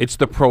 It's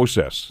the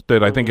process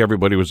that I think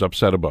everybody was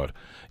upset about.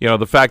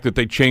 The fact that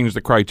they changed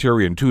the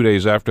criterion 2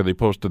 days after they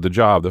posted the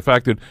job, the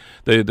fact that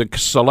the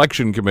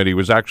selection committee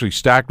was actually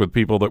stacked with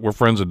people that were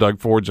friends of Doug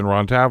Ford's and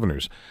Ron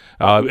Taverner's.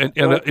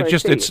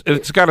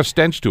 It's got a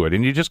stench to it,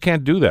 and you just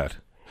can't do that.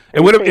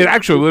 It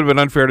actually would have been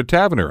unfair to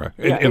Taverner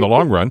in the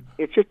long run.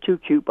 It's just too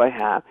cute by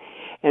half.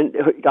 And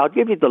I'll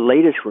give you the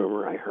latest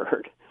rumor I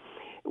heard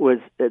was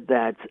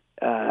that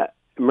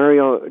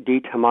Mario Di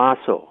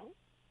Tommaso,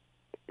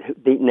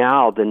 the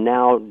now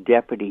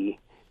deputy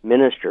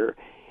minister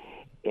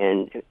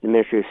in the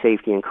Ministry of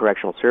Safety and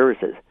Correctional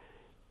Services,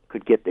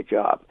 could get the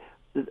job.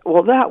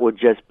 Well, that would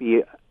just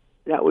be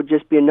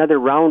another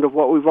round of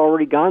what we've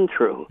already gone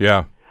through.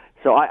 Yeah.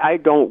 So I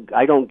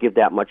don't give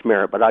that much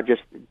merit, but I'll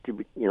just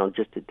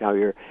to tell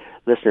your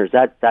listeners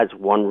that's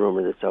one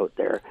rumor that's out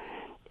there,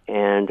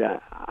 and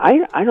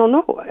I don't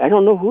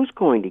know who's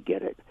going to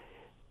get it,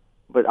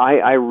 but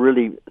I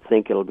really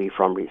think it'll be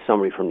from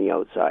somebody from the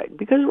outside,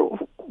 because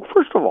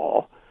first of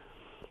all,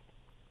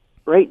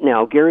 right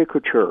now Gary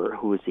Couture,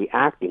 who is the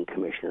acting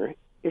commissioner,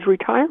 is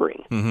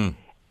retiring,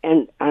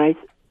 and I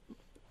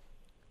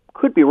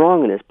could be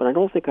wrong in this, but I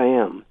don't think I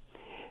am.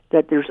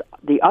 That there's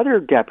the other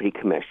deputy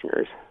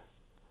commissioners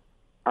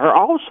are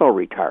also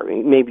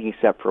retiring, maybe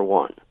except for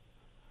one.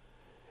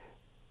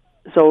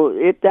 So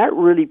that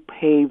really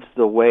paves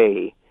the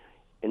way,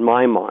 in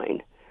my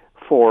mind,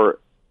 for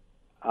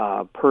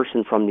a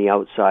person from the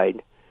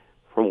outside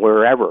from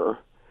wherever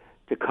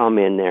to come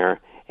in there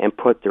and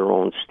put their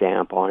own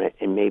stamp on it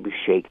and maybe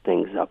shake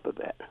things up a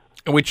bit.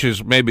 Which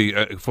is maybe,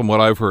 from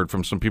what I've heard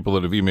from some people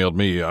that have emailed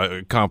me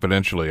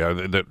confidentially,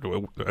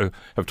 that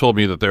have told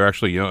me that they're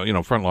actually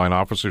frontline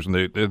officers,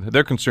 and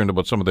they're concerned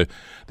about some of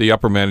the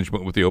upper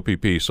management with the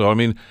OPP. So I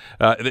mean,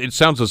 it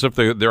sounds as if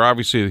they're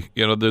obviously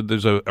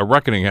there's a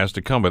reckoning has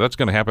to come, but that's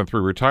going to happen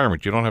through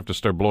retirement. You don't have to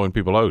start blowing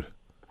people out.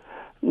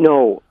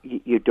 No,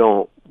 you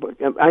don't. But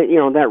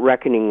that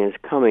reckoning is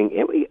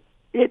coming.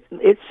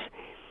 It's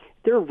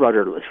they're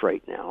rudderless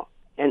right now,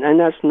 and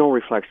that's no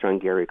reflection on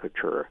Gary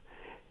Couture.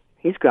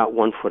 He's got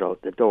one foot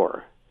out the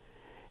door,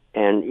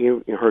 and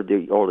you heard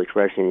the old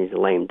expression, "He's a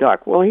lame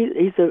duck." Well,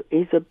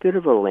 he's a bit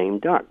of a lame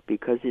duck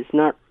because he's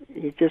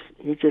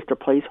just a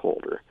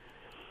placeholder.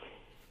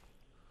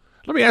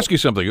 Let me ask you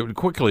something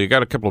quickly. You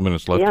got a couple of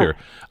minutes left here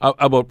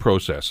about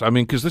process. I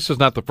mean, because this is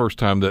not the first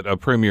time that a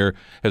premier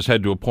has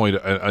had to appoint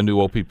a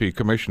new OPP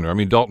commissioner. I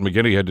mean, Dalton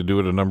McGuinty had to do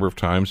it a number of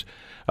times,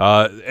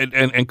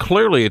 and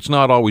clearly it's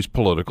not always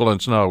political and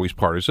it's not always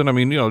partisan. I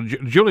mean,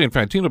 Julian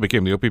Fantino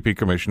became the OPP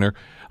commissioner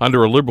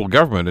under a Liberal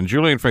government, and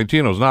Julian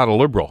Fantino's not a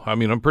Liberal. I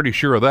mean, I'm pretty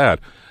sure of that.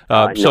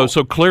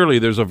 So clearly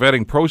there's a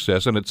vetting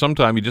process, and at some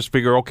time you just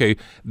figure, okay,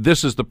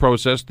 this is the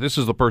process. This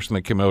is the person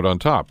that came out on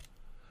top.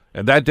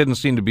 And that didn't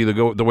seem to be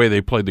the way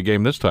they played the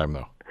game this time,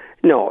 though.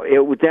 No,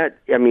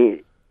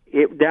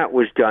 that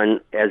was done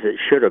as it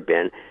should have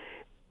been.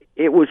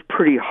 It was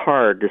pretty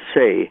hard to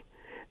say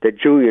that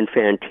Julian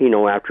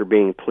Fantino, after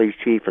being police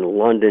chief in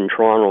London,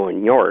 Toronto,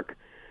 and York,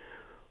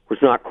 was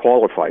not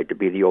qualified to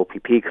be the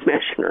OPP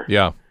commissioner.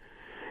 Yeah.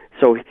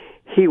 So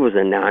he was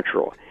a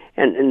natural.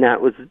 And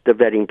that was the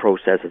vetting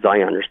process, as I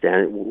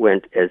understand it,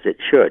 went as it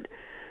should.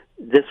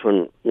 This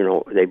one,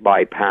 they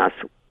bypass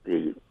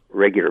the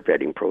regular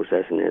vetting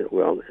process, and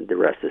the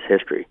rest is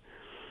history.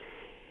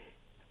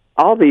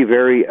 I'll be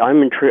very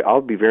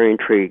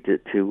intrigued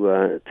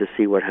to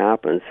see what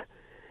happens,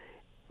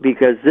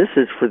 because this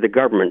is for the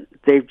government.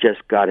 They've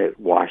just got to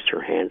wash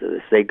their hands of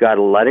this. They got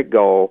to let it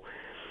go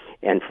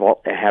and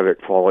have it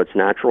follow its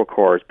natural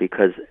course,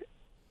 because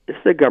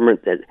it's the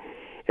government that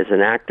is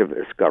an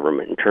activist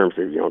government in terms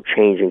of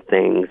changing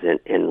things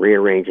and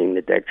rearranging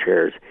the deck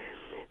chairs.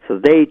 So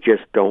they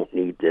just don't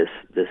need this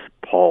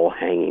pall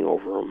hanging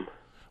over them.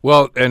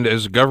 Well, and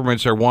as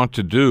governments are wont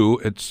to do,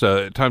 it's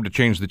time to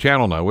change the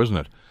channel now, isn't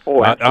it?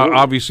 Oh, absolutely.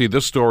 Obviously,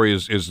 this story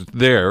is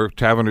there.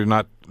 Taverner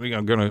not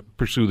going to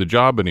pursue the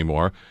job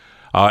anymore.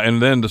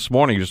 And then this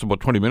morning, just about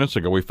 20 minutes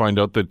ago, we find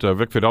out that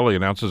Vic Fedeli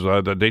announces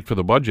the date for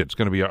the budget. It's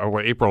going to be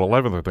April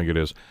 11th, I think it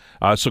is.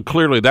 So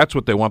clearly that's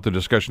what they want the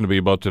discussion to be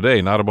about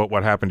today, not about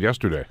what happened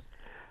yesterday.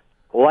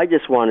 Well, I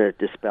just want to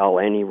dispel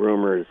any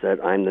rumors that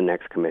I'm the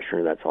next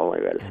commissioner. That's all I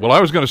got to say. Well, I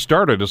was going to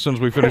start it as soon as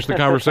we finish the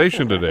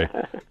conversation today.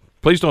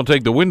 Please don't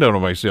take the wind out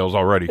of my sails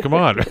already. Come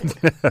on.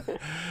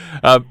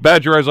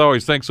 Badger, as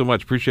always, thanks so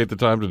much. Appreciate the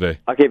time today.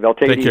 Okay, Bill.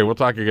 Take care. We'll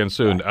talk again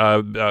soon.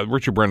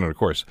 Richard Brennan, of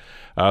course,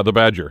 the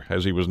Badger,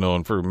 as he was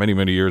known for many,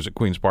 many years at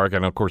Queen's Park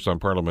and, of course, on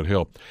Parliament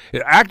Hill.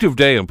 Active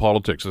day in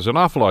politics. There's an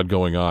awful lot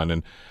going on,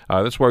 and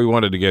that's why we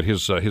wanted to get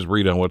his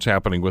read on what's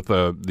happening with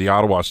the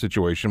Ottawa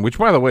situation, which,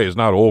 by the way, is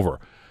not over.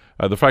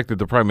 The fact that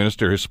the Prime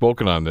Minister has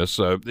spoken on this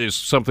is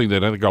something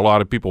that I think a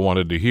lot of people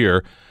wanted to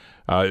hear.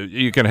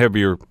 You can have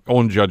your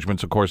own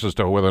judgments, of course, as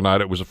to whether or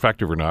not it was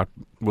effective or not.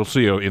 We'll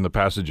see in the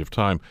passage of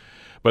time.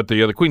 But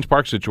the Queen's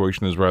Park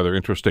situation is rather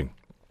interesting,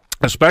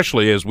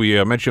 especially as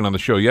we mentioned on the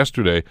show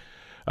yesterday,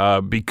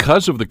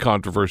 because of the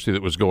controversy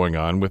that was going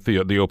on with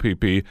the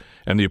OPP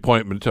and the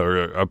appointment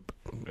or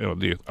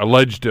the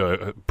alleged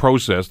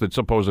process that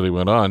supposedly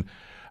went on.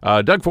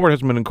 Doug Ford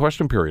has been in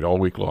question period all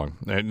week long,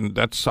 and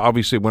that's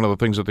obviously one of the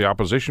things that the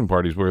opposition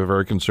parties were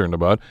very concerned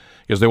about,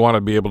 because they want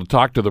to be able to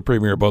talk to the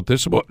Premier about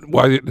this, about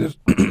why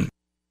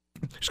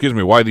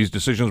why these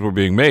decisions were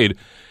being made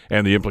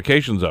and the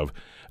implications of.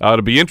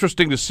 It'll be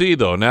interesting to see,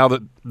 though, now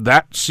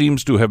that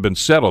seems to have been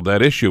settled,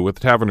 that issue with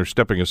Taverner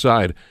stepping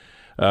aside,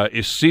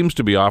 it seems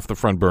to be off the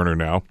front burner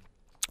now,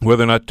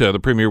 whether or not the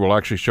Premier will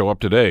actually show up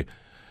today.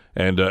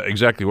 And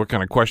exactly what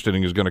kind of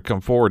questioning is going to come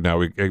forward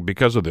now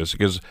because of this.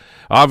 Because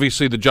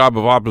obviously the job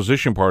of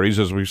opposition parties,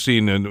 as we've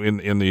seen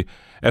in the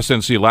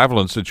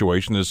SNC-Lavalin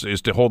situation,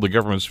 is to hold the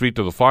government's feet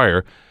to the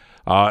fire,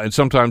 and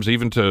sometimes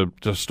even to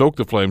stoke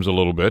the flames a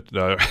little bit,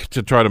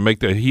 to try to make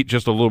the heat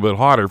just a little bit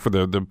hotter for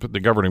the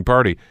governing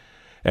party.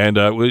 And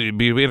it'd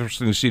be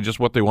interesting to see just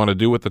what they want to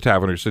do with the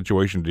Taverner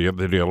situation. Do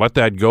you let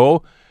that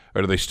go,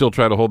 or do they still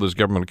try to hold this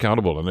government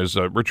accountable? And as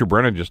Richard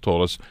Brennan just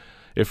told us,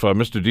 if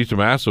Mr.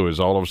 DiTomaso is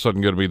all of a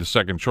sudden going to be the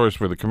second choice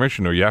for the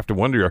commissioner, you have to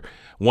wonder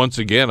once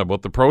again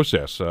about the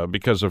process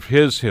because of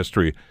his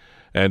history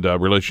and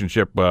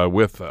relationship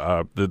with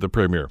the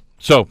Premier.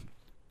 So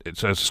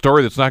it's a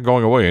story that's not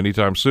going away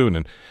anytime soon.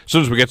 And as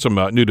soon as we get some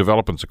new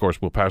developments, of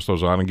course, we'll pass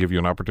those on and give you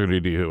an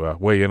opportunity to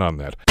weigh in on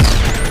that.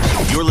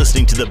 You're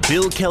listening to the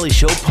Bill Kelly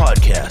Show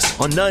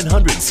podcast on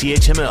 900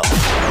 CHML.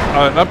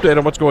 An update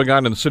on what's going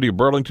on in the city of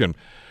Burlington.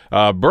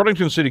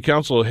 Burlington City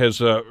Council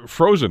has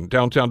frozen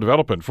downtown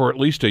development for at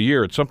least a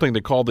year. It's something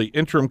they call the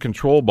interim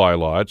control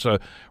bylaw. It's a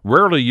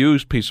rarely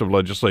used piece of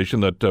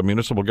legislation that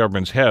municipal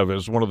governments have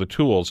as one of the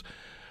tools.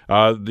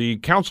 The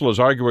council is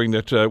arguing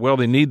that,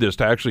 they need this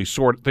to actually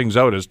sort things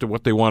out as to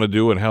what they want to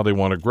do and how they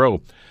want to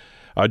grow.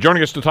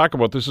 Joining us to talk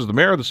about this is the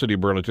mayor of the city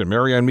of Burlington,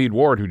 Mary Ann Mead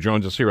Ward, who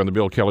joins us here on the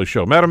Bill Kelly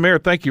Show. Madam Mayor,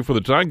 thank you for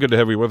the time. Good to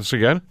have you with us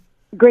again.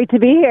 Great to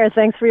be here.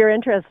 Thanks for your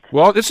interest.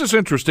 Well, this is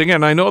interesting,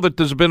 and I know that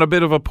there's been a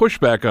bit of a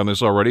pushback on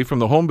this already from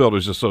the Home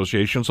Builders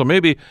Association. So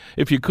maybe,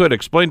 if you could,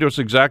 explain to us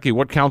exactly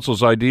what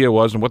council's idea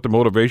was and what the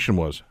motivation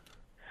was.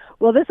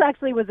 Well, this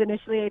actually was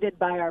initiated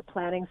by our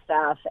planning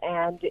staff,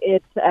 and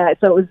it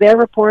was their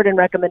report and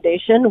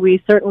recommendation.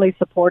 We certainly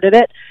supported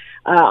it.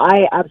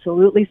 I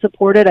absolutely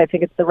support it. I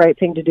think it's the right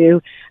thing to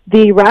do.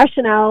 The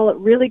rationale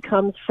really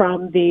comes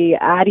from the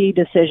Addy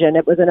decision.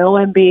 It was an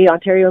OMB,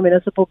 Ontario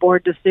Municipal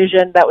Board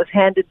decision that was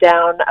handed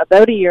down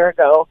about a year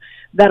ago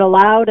that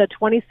allowed a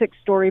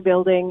 26-story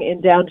building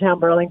in downtown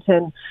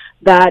Burlington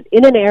that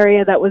in an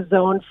area that was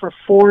zoned for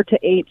 4 to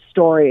 8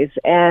 stories.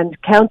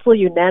 And council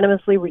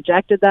unanimously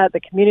rejected that.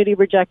 The community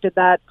rejected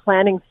that.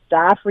 Planning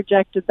staff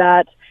rejected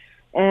that.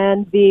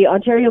 And the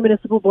Ontario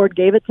Municipal Board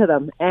gave it to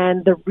them.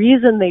 And the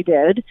reason they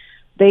did,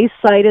 they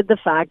cited the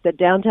fact that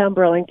downtown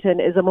Burlington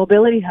is a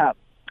mobility hub.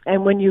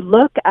 And when you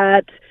look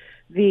at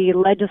the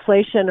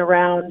legislation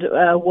around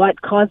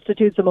what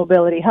constitutes a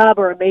mobility hub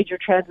or a major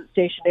transit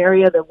station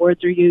area, the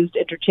words are used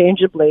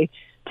interchangeably.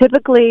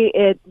 Typically,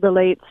 it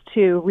relates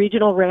to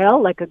regional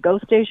rail, like a GO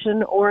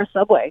station or a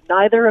subway,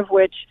 neither of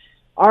which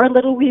our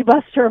little wee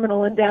bus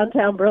terminal in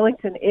downtown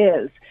Burlington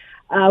is.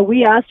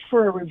 We asked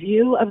for a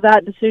review of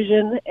that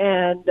decision,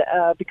 and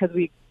because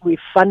we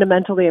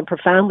fundamentally and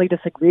profoundly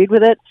disagreed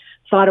with it,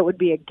 thought it would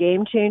be a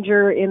game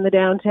changer in the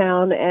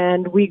downtown,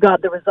 and we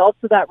got the results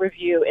of that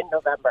review in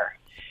November.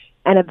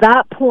 And at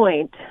that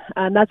point,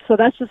 and that's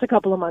just a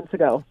couple of months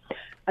ago.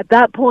 At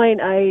that point,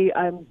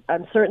 I'm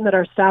certain that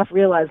our staff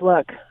realized,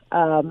 look,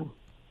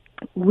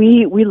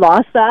 we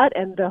lost that,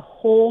 and the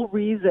whole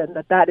reason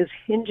that is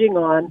hinging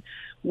on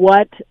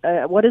what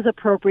is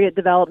appropriate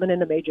development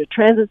in a major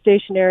transit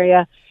station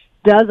area.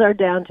 Does our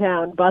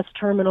downtown bus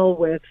terminal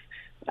with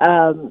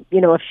a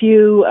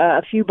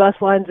few bus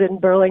lines in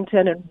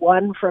Burlington and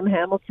one from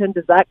Hamilton,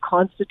 does that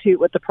constitute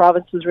what the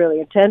province was really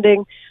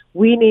intending?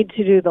 We need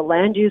to do the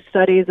land use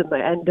studies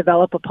and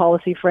develop a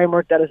policy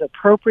framework that is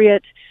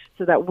appropriate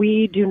so that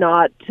we do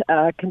not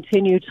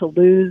continue to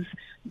lose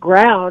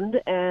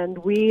ground and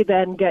we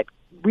then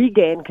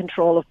regain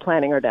control of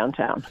planning our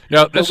downtown.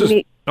 Now,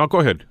 go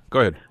ahead.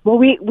 Well,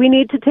 we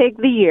need to take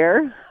the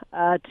year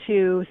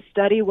to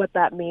study what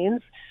that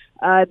means.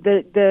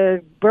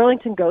 The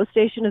Burlington GO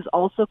station is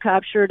also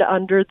captured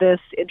under this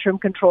interim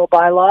control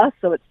bylaw,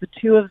 so it's the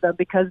two of them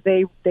because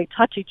they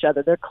touch each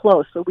other. They're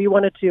close. So we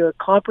wanted to do a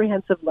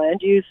comprehensive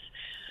land use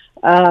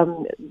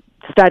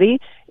study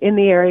in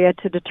the area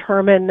to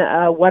determine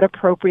what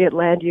appropriate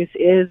land use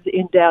is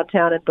in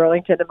downtown and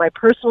Burlington. And my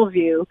personal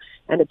view,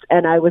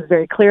 and I was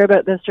very clear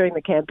about this during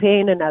the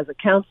campaign and as a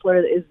councillor,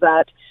 is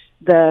that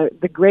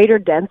the greater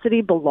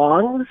density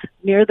belongs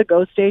near the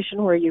GO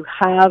station where you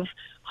have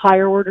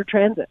higher order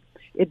transit.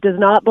 It does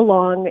not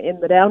belong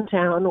in the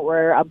downtown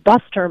where a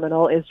bus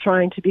terminal is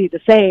trying to be the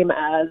same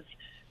as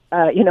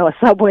a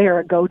subway or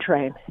a GO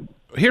train.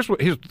 Here's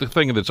the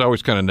thing that's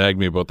always kind of nagged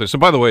me about this.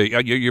 And by the way,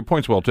 your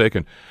point's well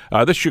taken.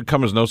 This should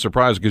come as no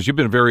surprise because you've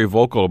been very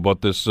vocal about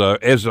this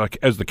as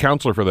the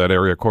councillor for that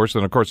area, of course,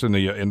 and of course in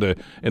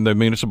the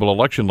municipal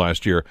election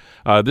last year.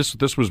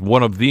 This was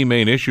one of the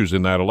main issues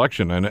in that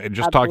election. And just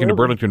Absolutely. Talking to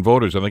Burlington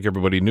voters, I think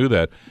everybody knew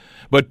that.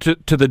 But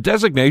to the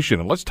designation,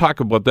 and let's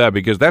talk about that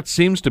because that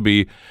seems to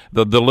be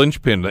the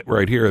linchpin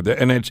right here,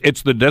 and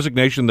it's the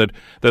designation that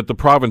the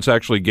province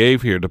actually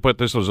gave here to put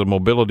this as a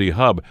mobility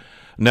hub.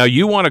 Now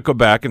you want to go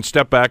back and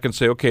step back and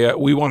say, okay,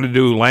 we want to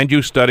do land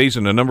use studies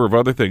and a number of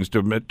other things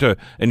to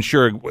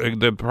ensure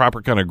the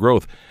proper kind of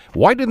growth.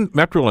 Why didn't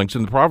Metrolinx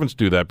in the province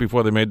do that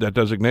before they made that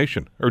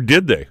designation, or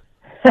did they?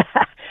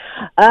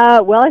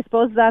 Well, I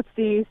suppose that's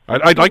the.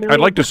 I'd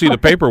like to see the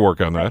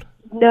paperwork on that.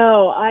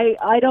 No,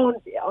 I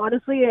don't.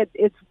 Honestly,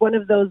 it's one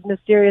of those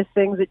mysterious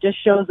things that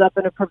just shows up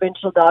in a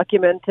provincial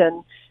document,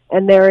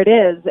 and there it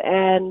is.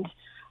 And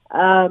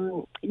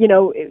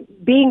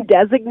being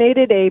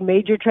designated a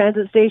major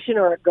transit station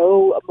or a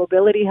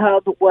mobility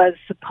hub was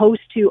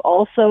supposed to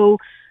also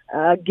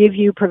give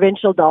you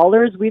provincial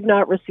dollars. We've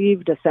not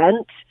received a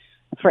cent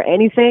for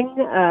anything,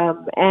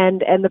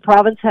 and the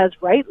province has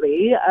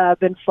rightly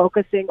been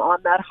focusing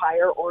on that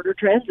higher order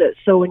transit.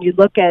 So when you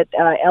look at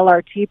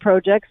LRT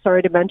projects,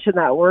 sorry to mention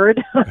that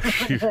word,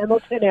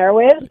 Hamilton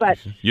Airways, but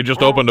you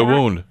just opened a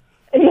wound.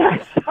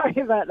 Yeah, sorry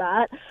about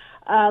that.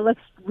 Let's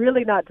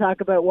really not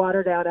talk about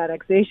watered down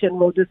annexation.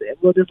 We'll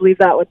just leave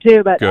that one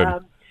too. But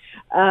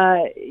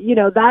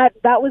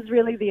that was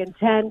really the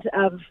intent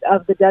of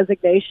the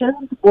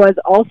designations. Was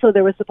also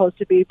there was supposed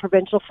to be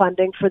provincial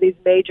funding for these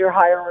major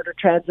higher order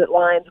transit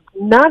lines,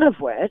 none of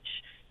which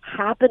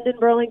happened in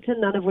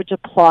Burlington, none of which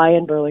apply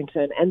in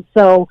Burlington. And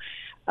so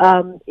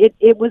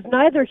It was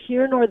neither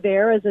here nor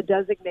there as a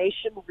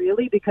designation,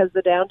 really, because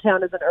the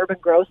downtown is an urban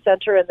growth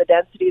center and the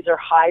densities are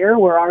higher.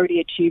 We're already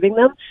achieving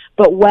them.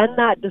 But when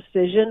that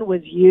decision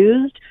was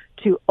used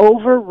to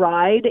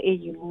override a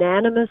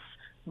unanimous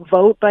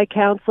vote by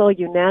council,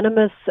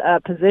 unanimous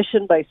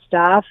position by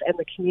staff and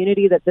the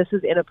community that this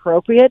is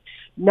inappropriate,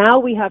 now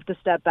we have to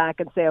step back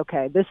and say,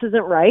 okay, this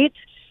isn't right.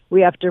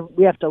 We have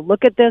to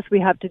look at this. We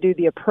have to do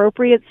the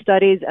appropriate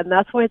studies, and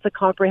that's why it's a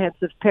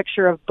comprehensive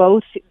picture of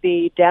both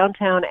the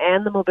downtown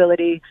and the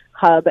mobility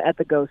hub at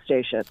the GO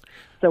station.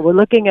 So we're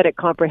looking at it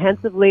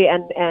comprehensively,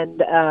 and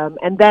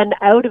then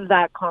out of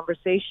that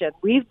conversation,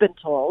 we've been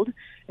told,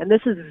 and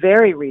this is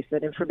very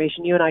recent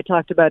information. You and I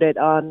talked about it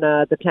on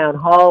the town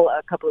hall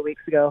a couple of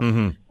weeks ago.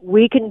 Mm-hmm.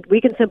 We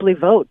can simply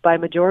vote by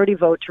majority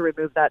vote to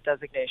remove that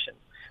designation.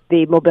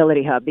 The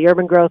mobility hub. The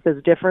urban growth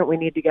is different. We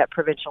need to get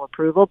provincial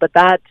approval, but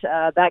that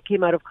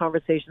came out of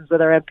conversations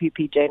with our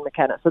MPP, Jane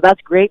McKenna. So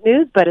that's great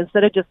news, but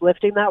instead of just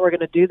lifting that, we're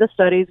going to do the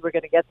studies, we're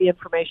going to get the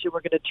information,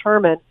 we're going to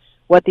determine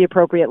what the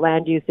appropriate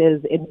land use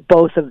is in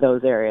both of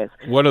those areas.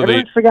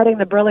 Everyone's forgetting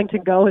the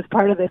Burlington GO is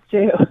part of this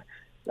too.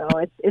 So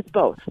it's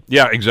both.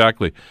 Yeah,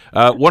 exactly.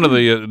 One of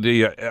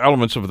the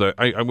elements of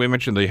we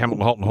mentioned the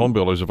Hamilton Halton Home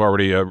Builders have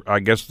already, I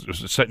guess,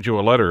 sent you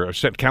a letter, or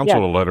sent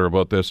council a letter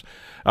about this,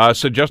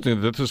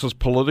 suggesting that this is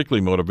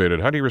politically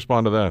motivated. How do you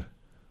respond to that?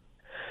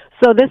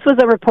 So this was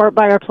a report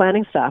by our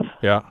planning staff.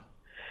 Yeah.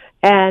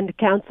 And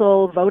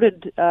council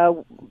voted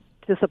to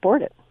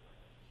support it.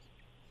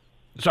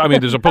 So, I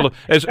mean, there's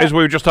as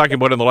we were just talking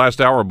about in the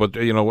last hour, but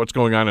what's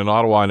going on in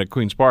Ottawa and at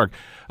Queen's Park.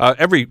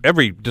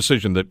 Every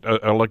decision that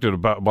elected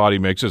body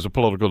makes is a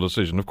political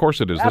decision. Of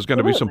course, it is. Absolutely. There's going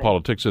to be some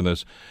politics in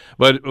this,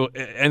 but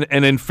and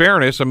in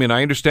fairness, I mean,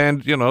 I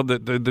understand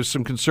that there's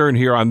some concern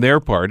here on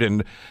their part.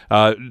 And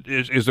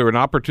is there an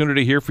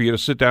opportunity here for you to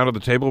sit down at the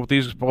table with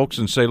these folks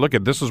and say, look,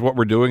 this is what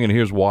we're doing, and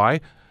here's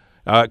why?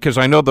 Because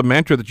I know the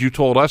mantra that you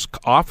told us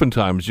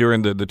oftentimes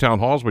during the town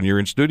halls when you're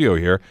in studio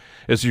here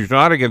is you're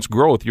not against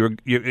growth.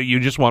 You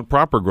just want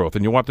proper growth,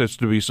 and you want this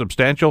to be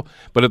substantial,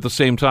 but at the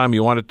same time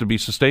you want it to be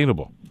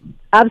sustainable.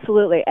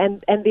 Absolutely,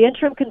 and the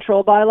interim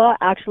control bylaw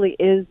actually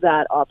is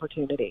that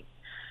opportunity.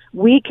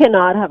 We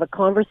cannot have a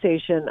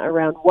conversation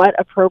around what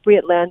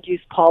appropriate land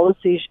use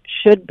policies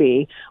should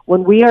be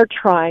when we are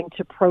trying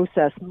to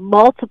process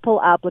multiple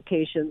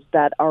applications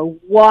that are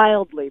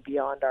wildly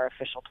beyond our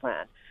official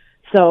plan.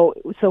 So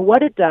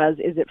what it does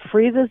is it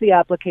freezes the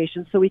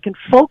application so we can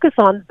focus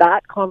on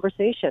that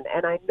conversation.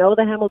 And I know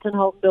the Hamilton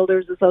Halton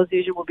Builders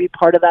Association will be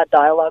part of that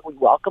dialogue. We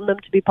welcome them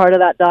to be part of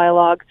that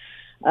dialogue.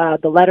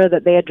 The letter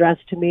that they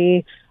addressed to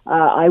me,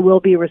 I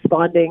will be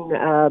responding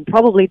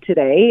probably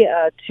today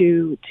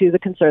to the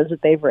concerns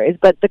that they've raised.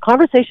 But the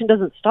conversation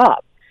doesn't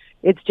stop.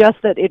 It's just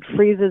that it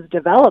freezes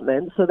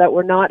development so that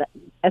we're not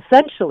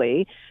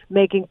essentially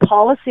making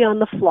policy on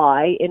the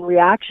fly in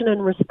reaction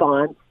and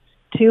response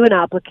to an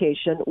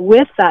application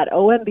with that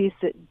OMB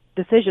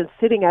decision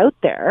sitting out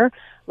there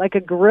like a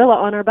gorilla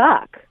on our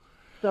back.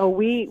 So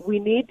we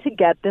need to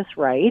get this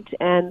right,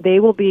 and they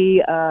will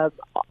be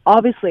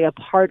obviously a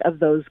part of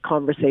those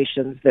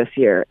conversations this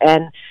year.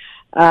 And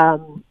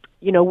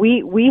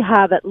we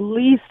have at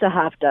least a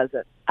half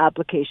dozen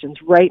applications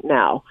right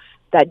now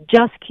that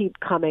just keep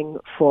coming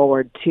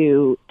forward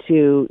to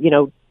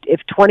if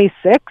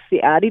 26, the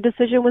Addy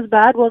decision was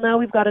bad, well, now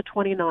we've got a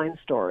 29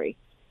 story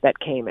that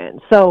came in.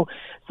 So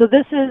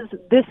this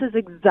is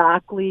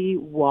exactly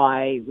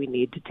why we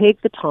need to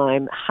take the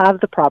time,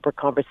 have the proper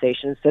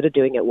conversation instead of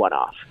doing it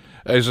one-off.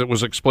 As it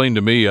was explained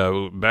to me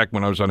back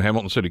when I was on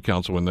Hamilton City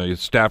Council, when the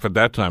staff at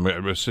that time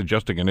was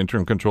suggesting an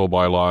interim control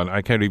bylaw, and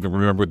I can't even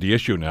remember the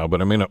issue now,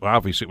 but I mean,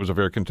 obviously it was a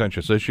very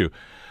contentious issue.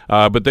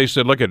 But they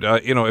said, look,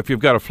 if you've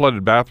got a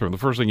flooded bathroom, the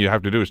first thing you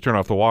have to do is turn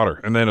off the water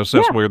and then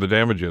assess where the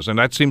damage is. And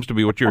that seems to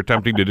be what you're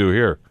attempting to do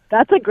here.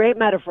 That's a great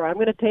metaphor. I'm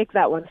going to take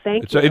that one.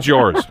 Thank you. It's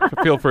yours.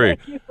 Feel free.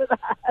 Thank you for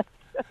that.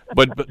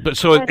 But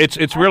so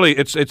it's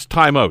really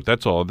time out.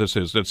 That's all this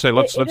is. Let's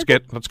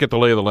get the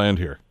lay of the land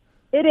here.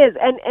 It is,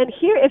 and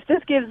here, if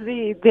this gives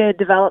the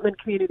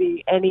development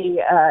community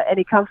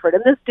any comfort,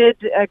 and this did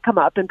come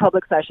up in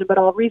public session, but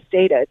I'll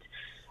restate it.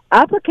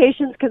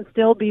 Applications can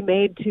still be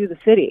made to the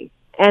city,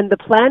 and the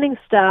planning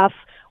staff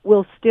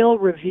will still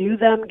review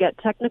them, get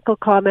technical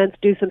comments,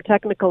 do some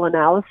technical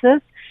analysis,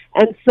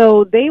 and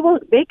so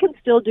they can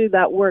still do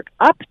that work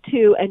up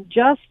to and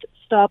just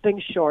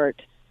stopping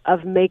short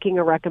of making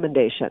a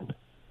recommendation.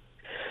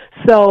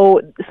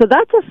 So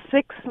that's a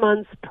 6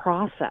 months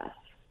process.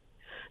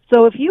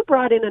 So if you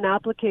brought in an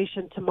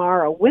application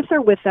tomorrow with or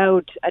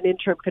without an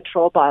interim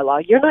control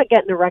bylaw, you're not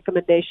getting a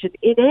recommendation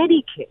in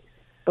any case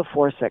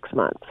before 6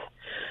 months.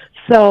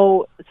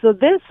 So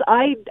this,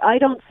 I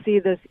don't see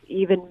this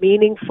even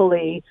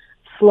meaningfully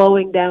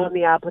slowing down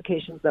the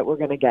applications that we're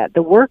going to get.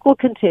 The work will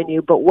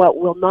continue, but what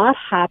will not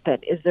happen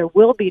is there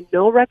will be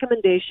no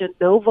recommendation,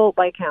 no vote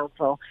by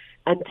council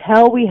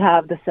until we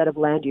have the set of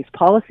land use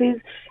policies,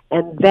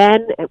 and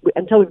then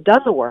until we've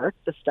done the work,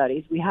 the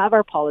studies, we have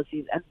our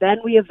policies, and then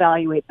we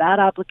evaluate that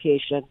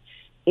application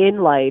in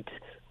light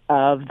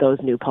of those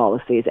new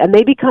policies. And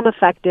they become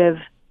effective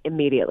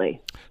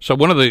immediately. So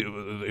one of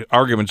the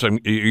arguments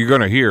you're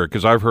going to hear,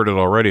 because I've heard it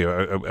already,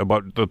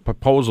 about the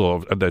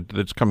proposal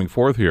that's coming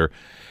forth here,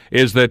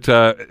 is that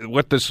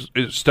what this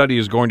study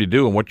is going to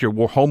do and what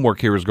your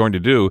homework here is going to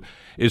do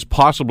is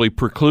possibly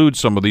preclude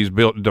some of these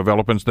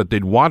developments that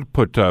they'd want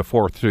to put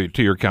forth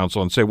to your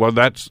council and say, well,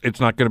 it's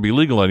not going to be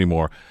legal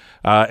anymore.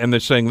 And they're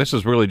saying this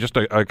is really just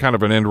a kind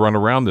of an end run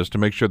around this to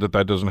make sure that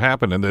doesn't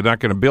happen, and they're not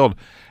going to build.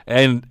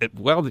 And,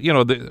 well,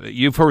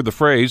 you've heard the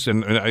phrase,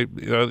 and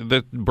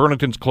that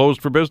Burlington's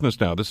closed for business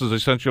now. This is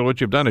essentially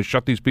what you've done, is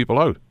shut these people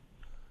out.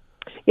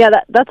 Yeah,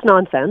 that's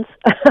nonsense.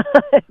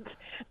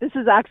 This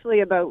is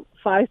actually about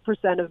 5%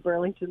 of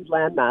Burlington's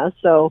landmass,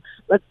 so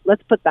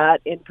let's put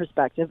that in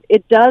perspective.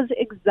 It does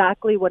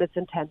exactly what it's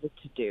intended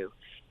to do,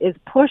 is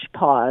push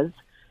pause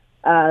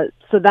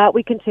so that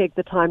we can take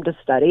the time to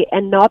study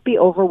and not be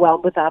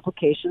overwhelmed with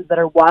applications that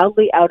are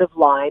wildly out of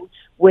line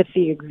with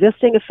the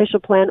existing official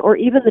plan or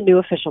even the new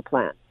official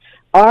plan.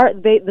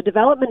 The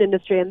development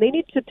industry, and they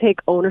need to take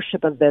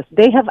ownership of this,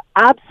 they have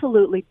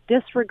absolutely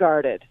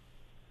disregarded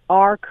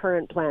our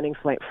current planning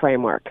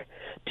framework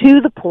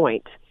to the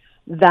point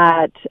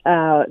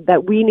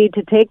that we need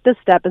to take this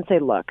step and say,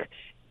 look,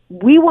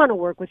 we want to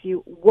work with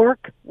you,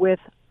 work with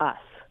us.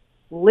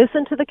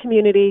 Listen to the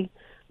community,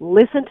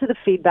 listen to the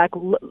feedback,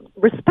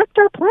 respect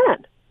our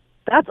plan.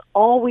 That's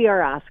all we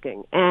are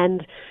asking.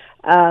 And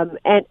now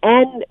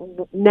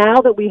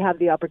that we have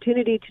the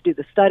opportunity to do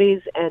the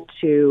studies and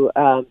to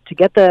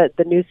get the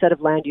new set of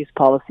land use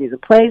policies in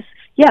place,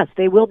 yes,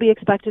 they will be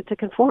expected to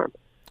conform.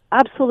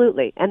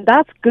 Absolutely. And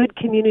that's good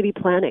community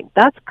planning.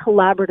 That's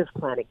collaborative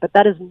planning. But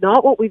that is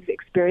not what we've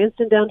experienced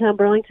in downtown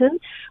Burlington.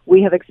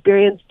 We have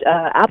experienced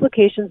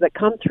applications that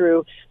come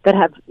through that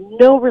have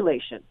no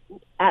relation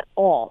at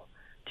all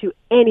to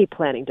any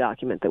planning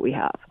document that we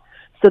have.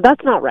 So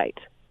that's not right.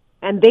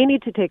 And they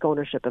need to take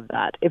ownership of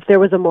that. If there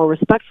was a more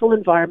respectful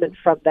environment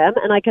from them,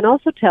 and I can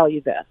also tell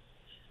you this,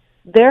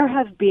 there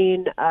have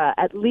been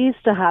at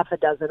least a half a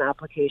dozen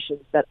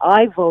applications that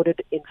I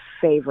voted in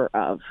favor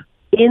of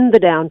in the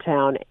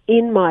downtown,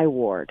 in my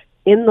ward,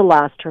 in the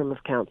last term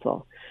of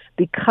council,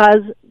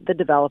 because the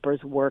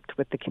developers worked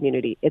with the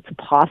community. It's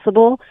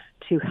possible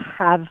to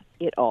have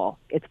it all.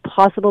 It's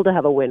possible to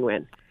have a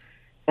win-win.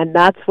 And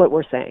that's what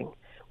we're saying.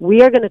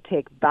 We are going to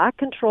take back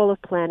control of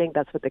planning.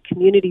 That's what the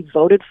community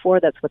voted for.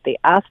 That's what they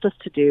asked us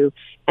to do.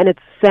 And it's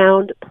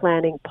sound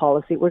planning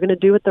policy. We're going to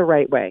do it the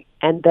right way.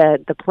 And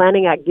the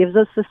Planning Act gives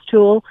us this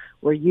tool.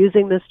 We're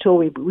using this tool.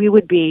 We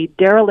would be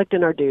derelict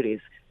in our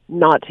duties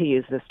not to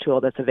use this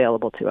tool that's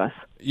available to us.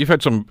 You've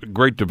had some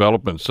great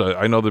developments.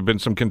 I know there have been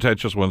some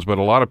contentious ones, but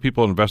a lot of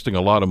people investing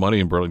a lot of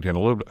money in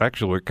Burlington.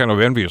 Actually, we're kind of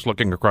envious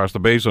looking across the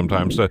bay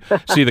sometimes to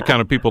see the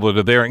kind of people that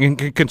are there and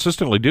can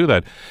consistently do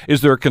that.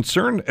 Is there a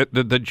concern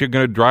that you're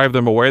going to drive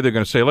them away? They're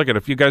going to say, look,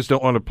 if you guys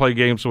don't want to play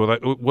games with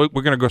it, we're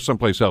going to go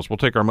someplace else. We'll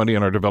take our money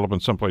and our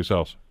development someplace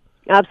else.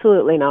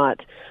 Absolutely not.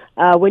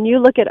 When you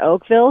look at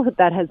Oakville,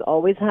 that has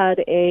always had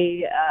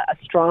a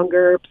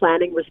stronger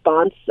planning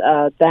response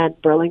than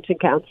Burlington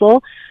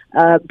Council.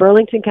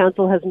 Burlington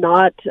Council has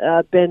not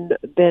been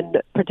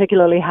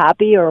particularly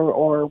happy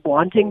or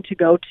wanting to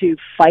go to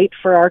fight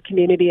for our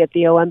community at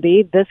the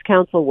OMB. This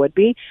council would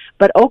be,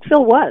 but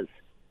Oakville was.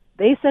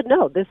 They said,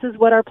 no, this is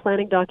what our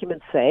planning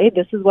documents say.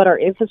 This is what our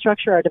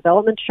infrastructure, our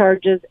development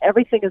charges,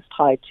 everything is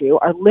tied to.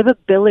 Our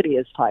livability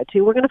is tied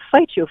to. We're going to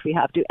fight you if we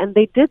have to. And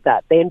they did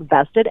that. They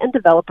invested, and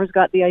developers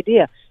got the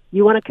idea.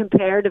 You want to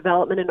compare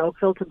development in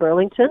Oakville to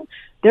Burlington?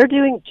 They're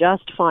doing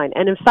just fine.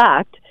 And in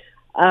fact,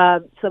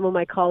 some of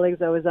my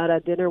colleagues I was at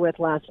a dinner with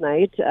last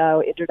night,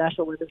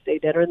 International Women's Day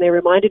dinner, and they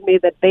reminded me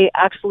that they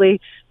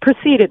actually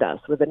preceded us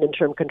with an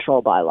interim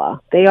control bylaw.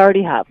 They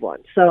already have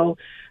one. So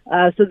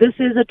this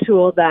is a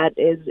tool that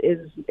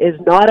is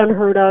not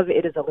unheard of.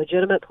 It is a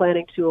legitimate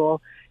planning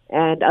tool,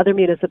 and other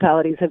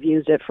municipalities have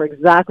used it for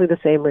exactly the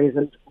same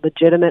reasons: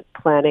 legitimate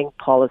planning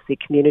policy,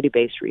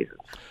 community-based reasons.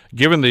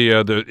 Given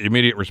the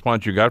immediate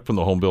response you got from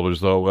the home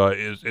builders, though,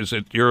 is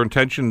it your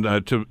intention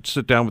to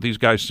sit down with these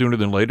guys sooner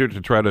than later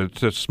to try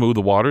to smooth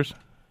the waters?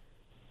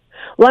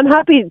 Well, I'm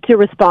happy to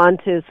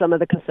respond to some of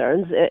the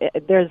concerns.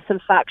 There's some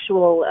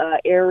factual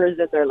errors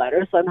in their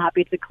letter, so I'm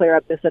happy to clear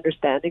up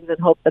misunderstandings and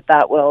hope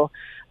that will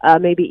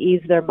maybe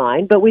ease their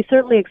mind. But we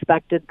certainly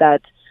expected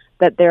that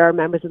there are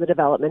members of the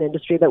development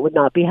industry that would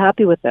not be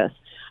happy with this.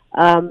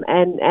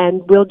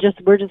 And we're just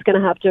going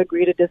to have to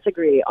agree to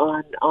disagree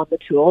on the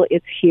tool.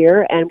 It's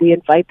here, and we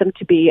invite them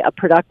to be a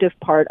productive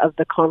part of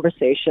the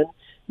conversation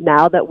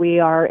now that we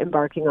are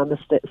embarking on the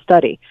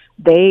study.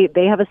 They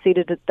have a seat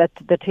at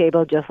the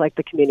table just like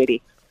the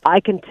community. I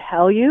can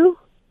tell you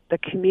the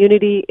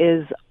community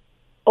is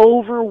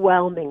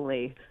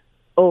overwhelmingly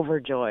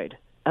overjoyed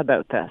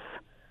about this.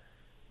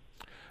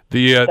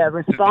 The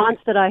response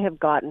that I have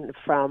gotten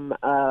from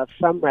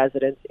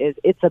residents is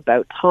it's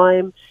about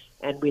time,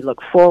 and we look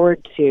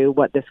forward to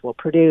what this will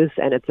produce.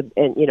 And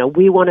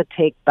we want to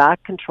take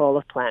back control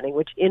of planning,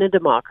 which in a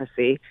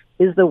democracy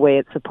is the way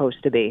it's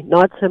supposed to be,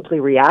 not simply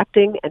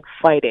reacting and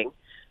fighting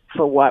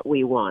for what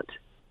we want.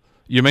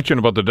 You mentioned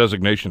about the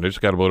designation. I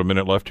just got about a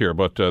minute left here,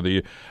 but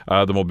the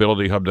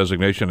mobility hub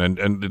designation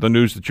and the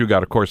news that you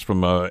got, of course,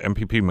 from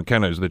MPP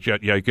McKenna is that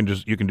you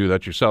can do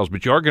that yourselves,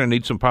 but you are going to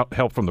need some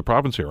help from the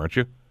province here, aren't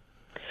you?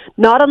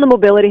 Not on the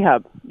mobility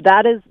hub.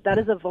 That is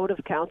a vote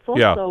of council.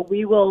 Yeah. So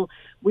we will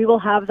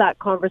have that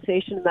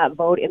conversation and that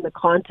vote in the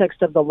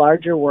context of the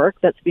larger work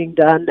that's being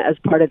done as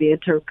part of the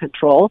interim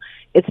control.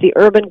 It's the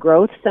Urban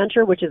Growth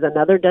Center, which is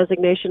another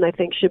designation I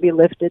think should be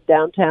lifted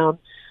downtown.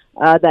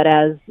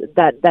 That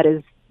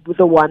is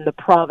the one the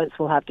province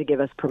will have to give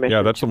us permission.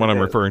 Yeah, that's the one I'm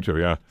referring to.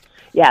 Yeah.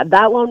 Yeah,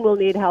 that one we'll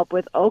need help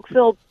with.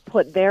 Oakville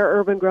put their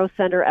Urban Growth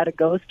Center at a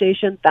GO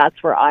station.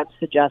 That's where I'm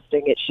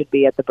suggesting it should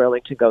be at the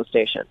Burlington GO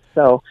station.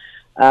 So.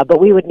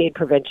 But we would need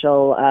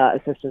provincial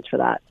assistance for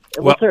that.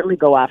 And we'll certainly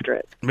go after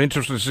it. I'm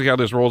interested to see how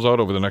this rolls out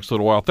over the next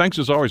little while. Thanks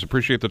as always.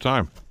 Appreciate the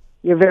time.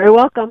 You're very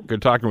welcome.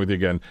 Good talking with you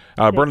again.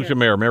 Burlington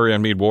Mayor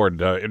Marianne Meed Ward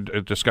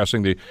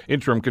discussing the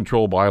interim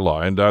control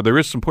bylaw. And there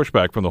is some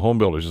pushback from the Home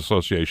Builders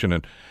Association.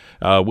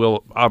 And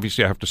we'll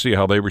obviously have to see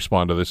how they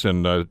respond to this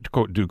in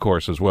due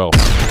course as well.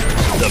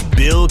 The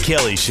Bill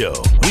Kelly Show,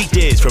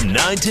 weekdays from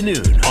 9 to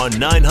noon on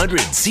 900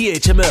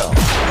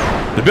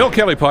 CHML. The Bill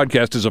Kelly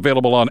Podcast is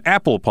available on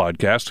Apple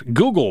Podcast,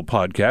 Google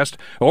Podcast,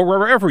 or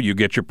wherever you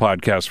get your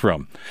podcasts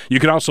from. You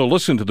can also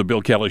listen to The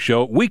Bill Kelly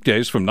Show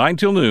weekdays from 9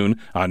 till noon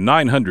on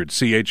 900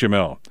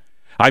 CHML.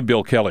 I'm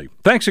Bill Kelly.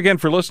 Thanks again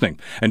for listening.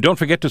 And don't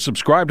forget to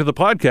subscribe to the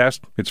podcast.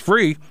 It's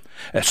free,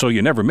 so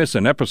you never miss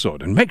an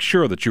episode. And make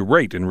sure that you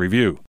rate and review.